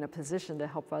need to be in a position to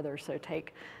help others. So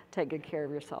take good care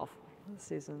of yourself.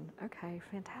 Susan. Okay,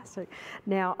 fantastic.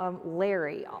 Now,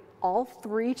 Larry, all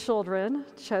 3 children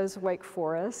chose Wake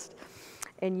Forest,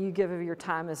 and you give of your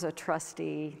time as a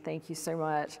trustee. Thank you so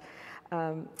much.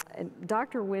 And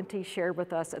Dr. Wente shared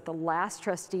with us at the last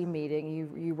trustee meeting,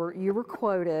 you were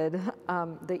quoted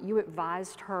that you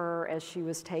advised her as she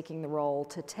was taking the role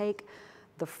to take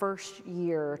the first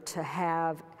year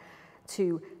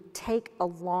to take a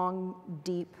long,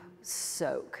 deep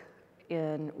soak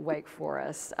in Wake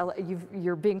Forest.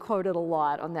 You're being quoted a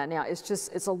lot on that now.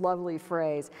 It's a lovely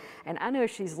phrase. And I know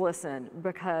she's listened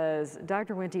because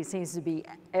Dr. Wente seems to be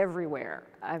everywhere.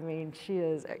 I mean, she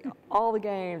is all the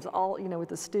games, with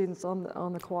the students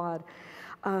on the quad.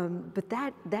 But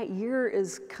that year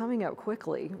is coming up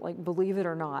quickly, like, believe it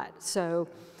or not. So,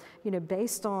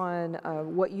 based on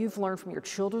what you've learned from your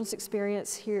children's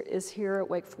experience here at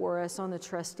Wake Forest, on the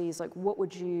trustees, like, what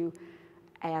would you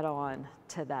add on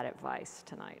to that advice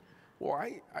tonight? Well,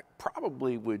 I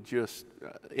probably would just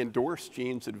endorse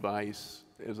Jean's advice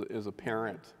as a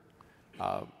parent,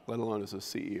 let alone as a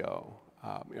CEO.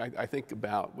 I think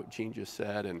about what Jean just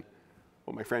said and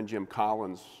what my friend Jim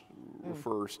Collins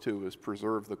refers to as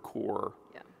preserve the core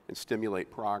and stimulate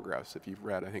progress. If you've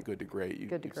read, I think, Good to Great,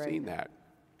 you've seen that.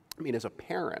 I mean, as a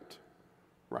parent,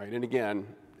 right, and again,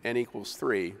 N equals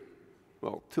 3,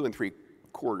 well, 2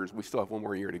 3/4, we still have 1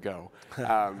 more year to go.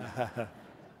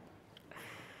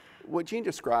 What Jean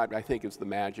described, I think, is the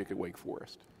magic at Wake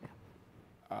Forest.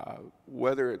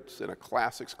 Whether it's in a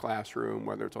classics classroom,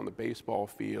 whether it's on the baseball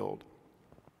field,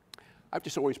 I've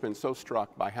just always been so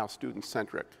struck by how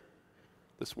student-centric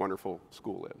this wonderful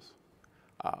school is.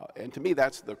 And to me,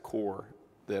 that's the core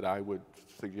that I would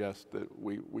suggest that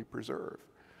we preserve.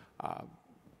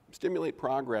 Stimulate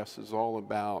progress is all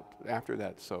about, after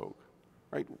that soak,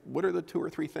 right? What are the 2 or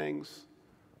 3 things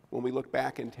when we look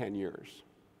back in 10 years,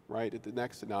 right, at the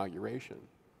next inauguration?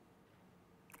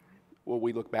 What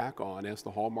we look back on as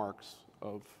the hallmarks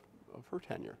of her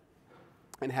tenure,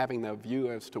 and having the view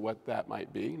as to what that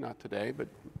might be, not today, but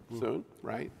soon,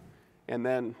 right? And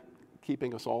then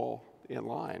keeping us all in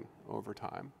line over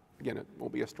time. Again, it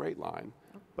won't be a straight line,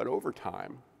 but over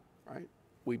time, right,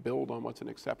 we build on what's an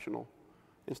exceptional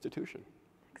institution.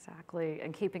 Exactly,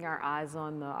 and keeping our eyes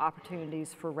on the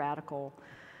opportunities for radical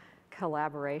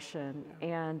collaboration.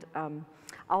 And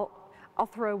I'll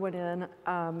throw one in.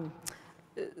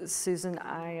 Susan,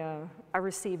 I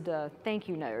received a thank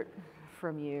you note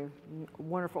from you,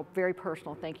 wonderful, very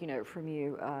personal thank you note from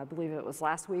you. I believe it was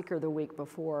last week or the week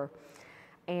before.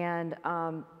 And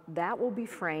that will be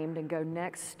framed and go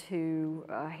next to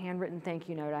a handwritten thank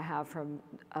you note I have from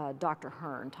Dr.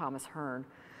 Hearn, Thomas Hearn,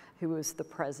 who was the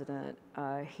president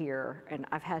here. And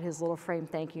I've had his little framed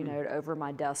thank you note over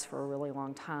my desk for a really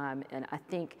long time. And I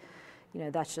think,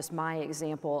 that's just my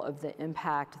example of the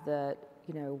impact that,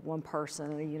 one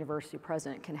person, a university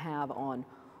president, can have on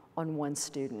one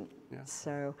student. Yeah.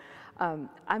 So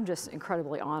I'm just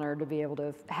incredibly honored to be able to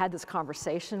have had this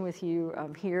conversation with you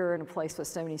here in a place with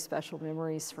so many special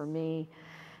memories for me.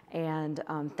 And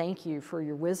thank you for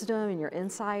your wisdom and your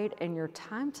insight and your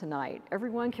time tonight.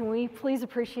 Everyone, can we please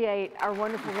appreciate our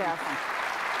wonderful guests?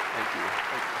 Thank you.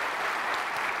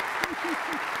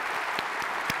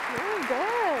 Very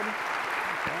good.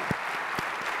 Okay.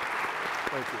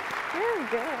 Thank you. Very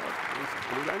good.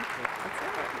 Are we done? That's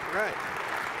it. All right.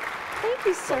 Thank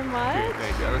you so much.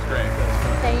 Thank you. That was great.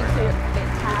 Thank you.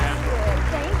 Fantastic.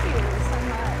 Thank you so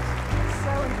much.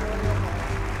 So enjoyable.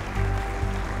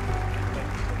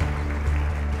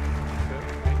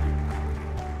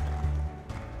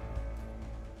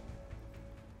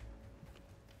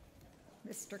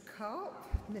 Mr. Culp,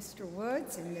 Mr.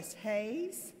 Woods, and Ms.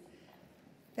 Hayes,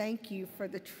 thank you for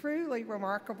the truly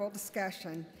remarkable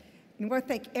discussion. And I want to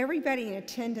thank everybody in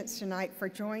attendance tonight for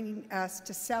joining us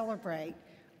to celebrate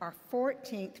our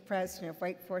 14th president of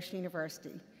Wake Forest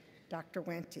University, Dr.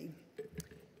 Wente.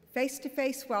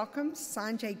 Face-to-face welcomes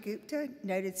Sanjay Gupta,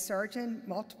 noted surgeon,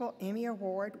 multiple Emmy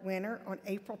Award winner, on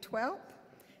April 12th.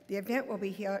 The event will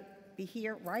be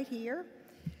right here.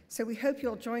 So we hope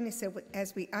you'll join us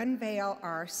as we unveil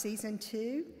our season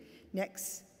 2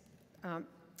 next. And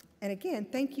again,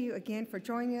 thank you again for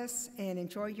joining us, and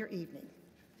enjoy your evening.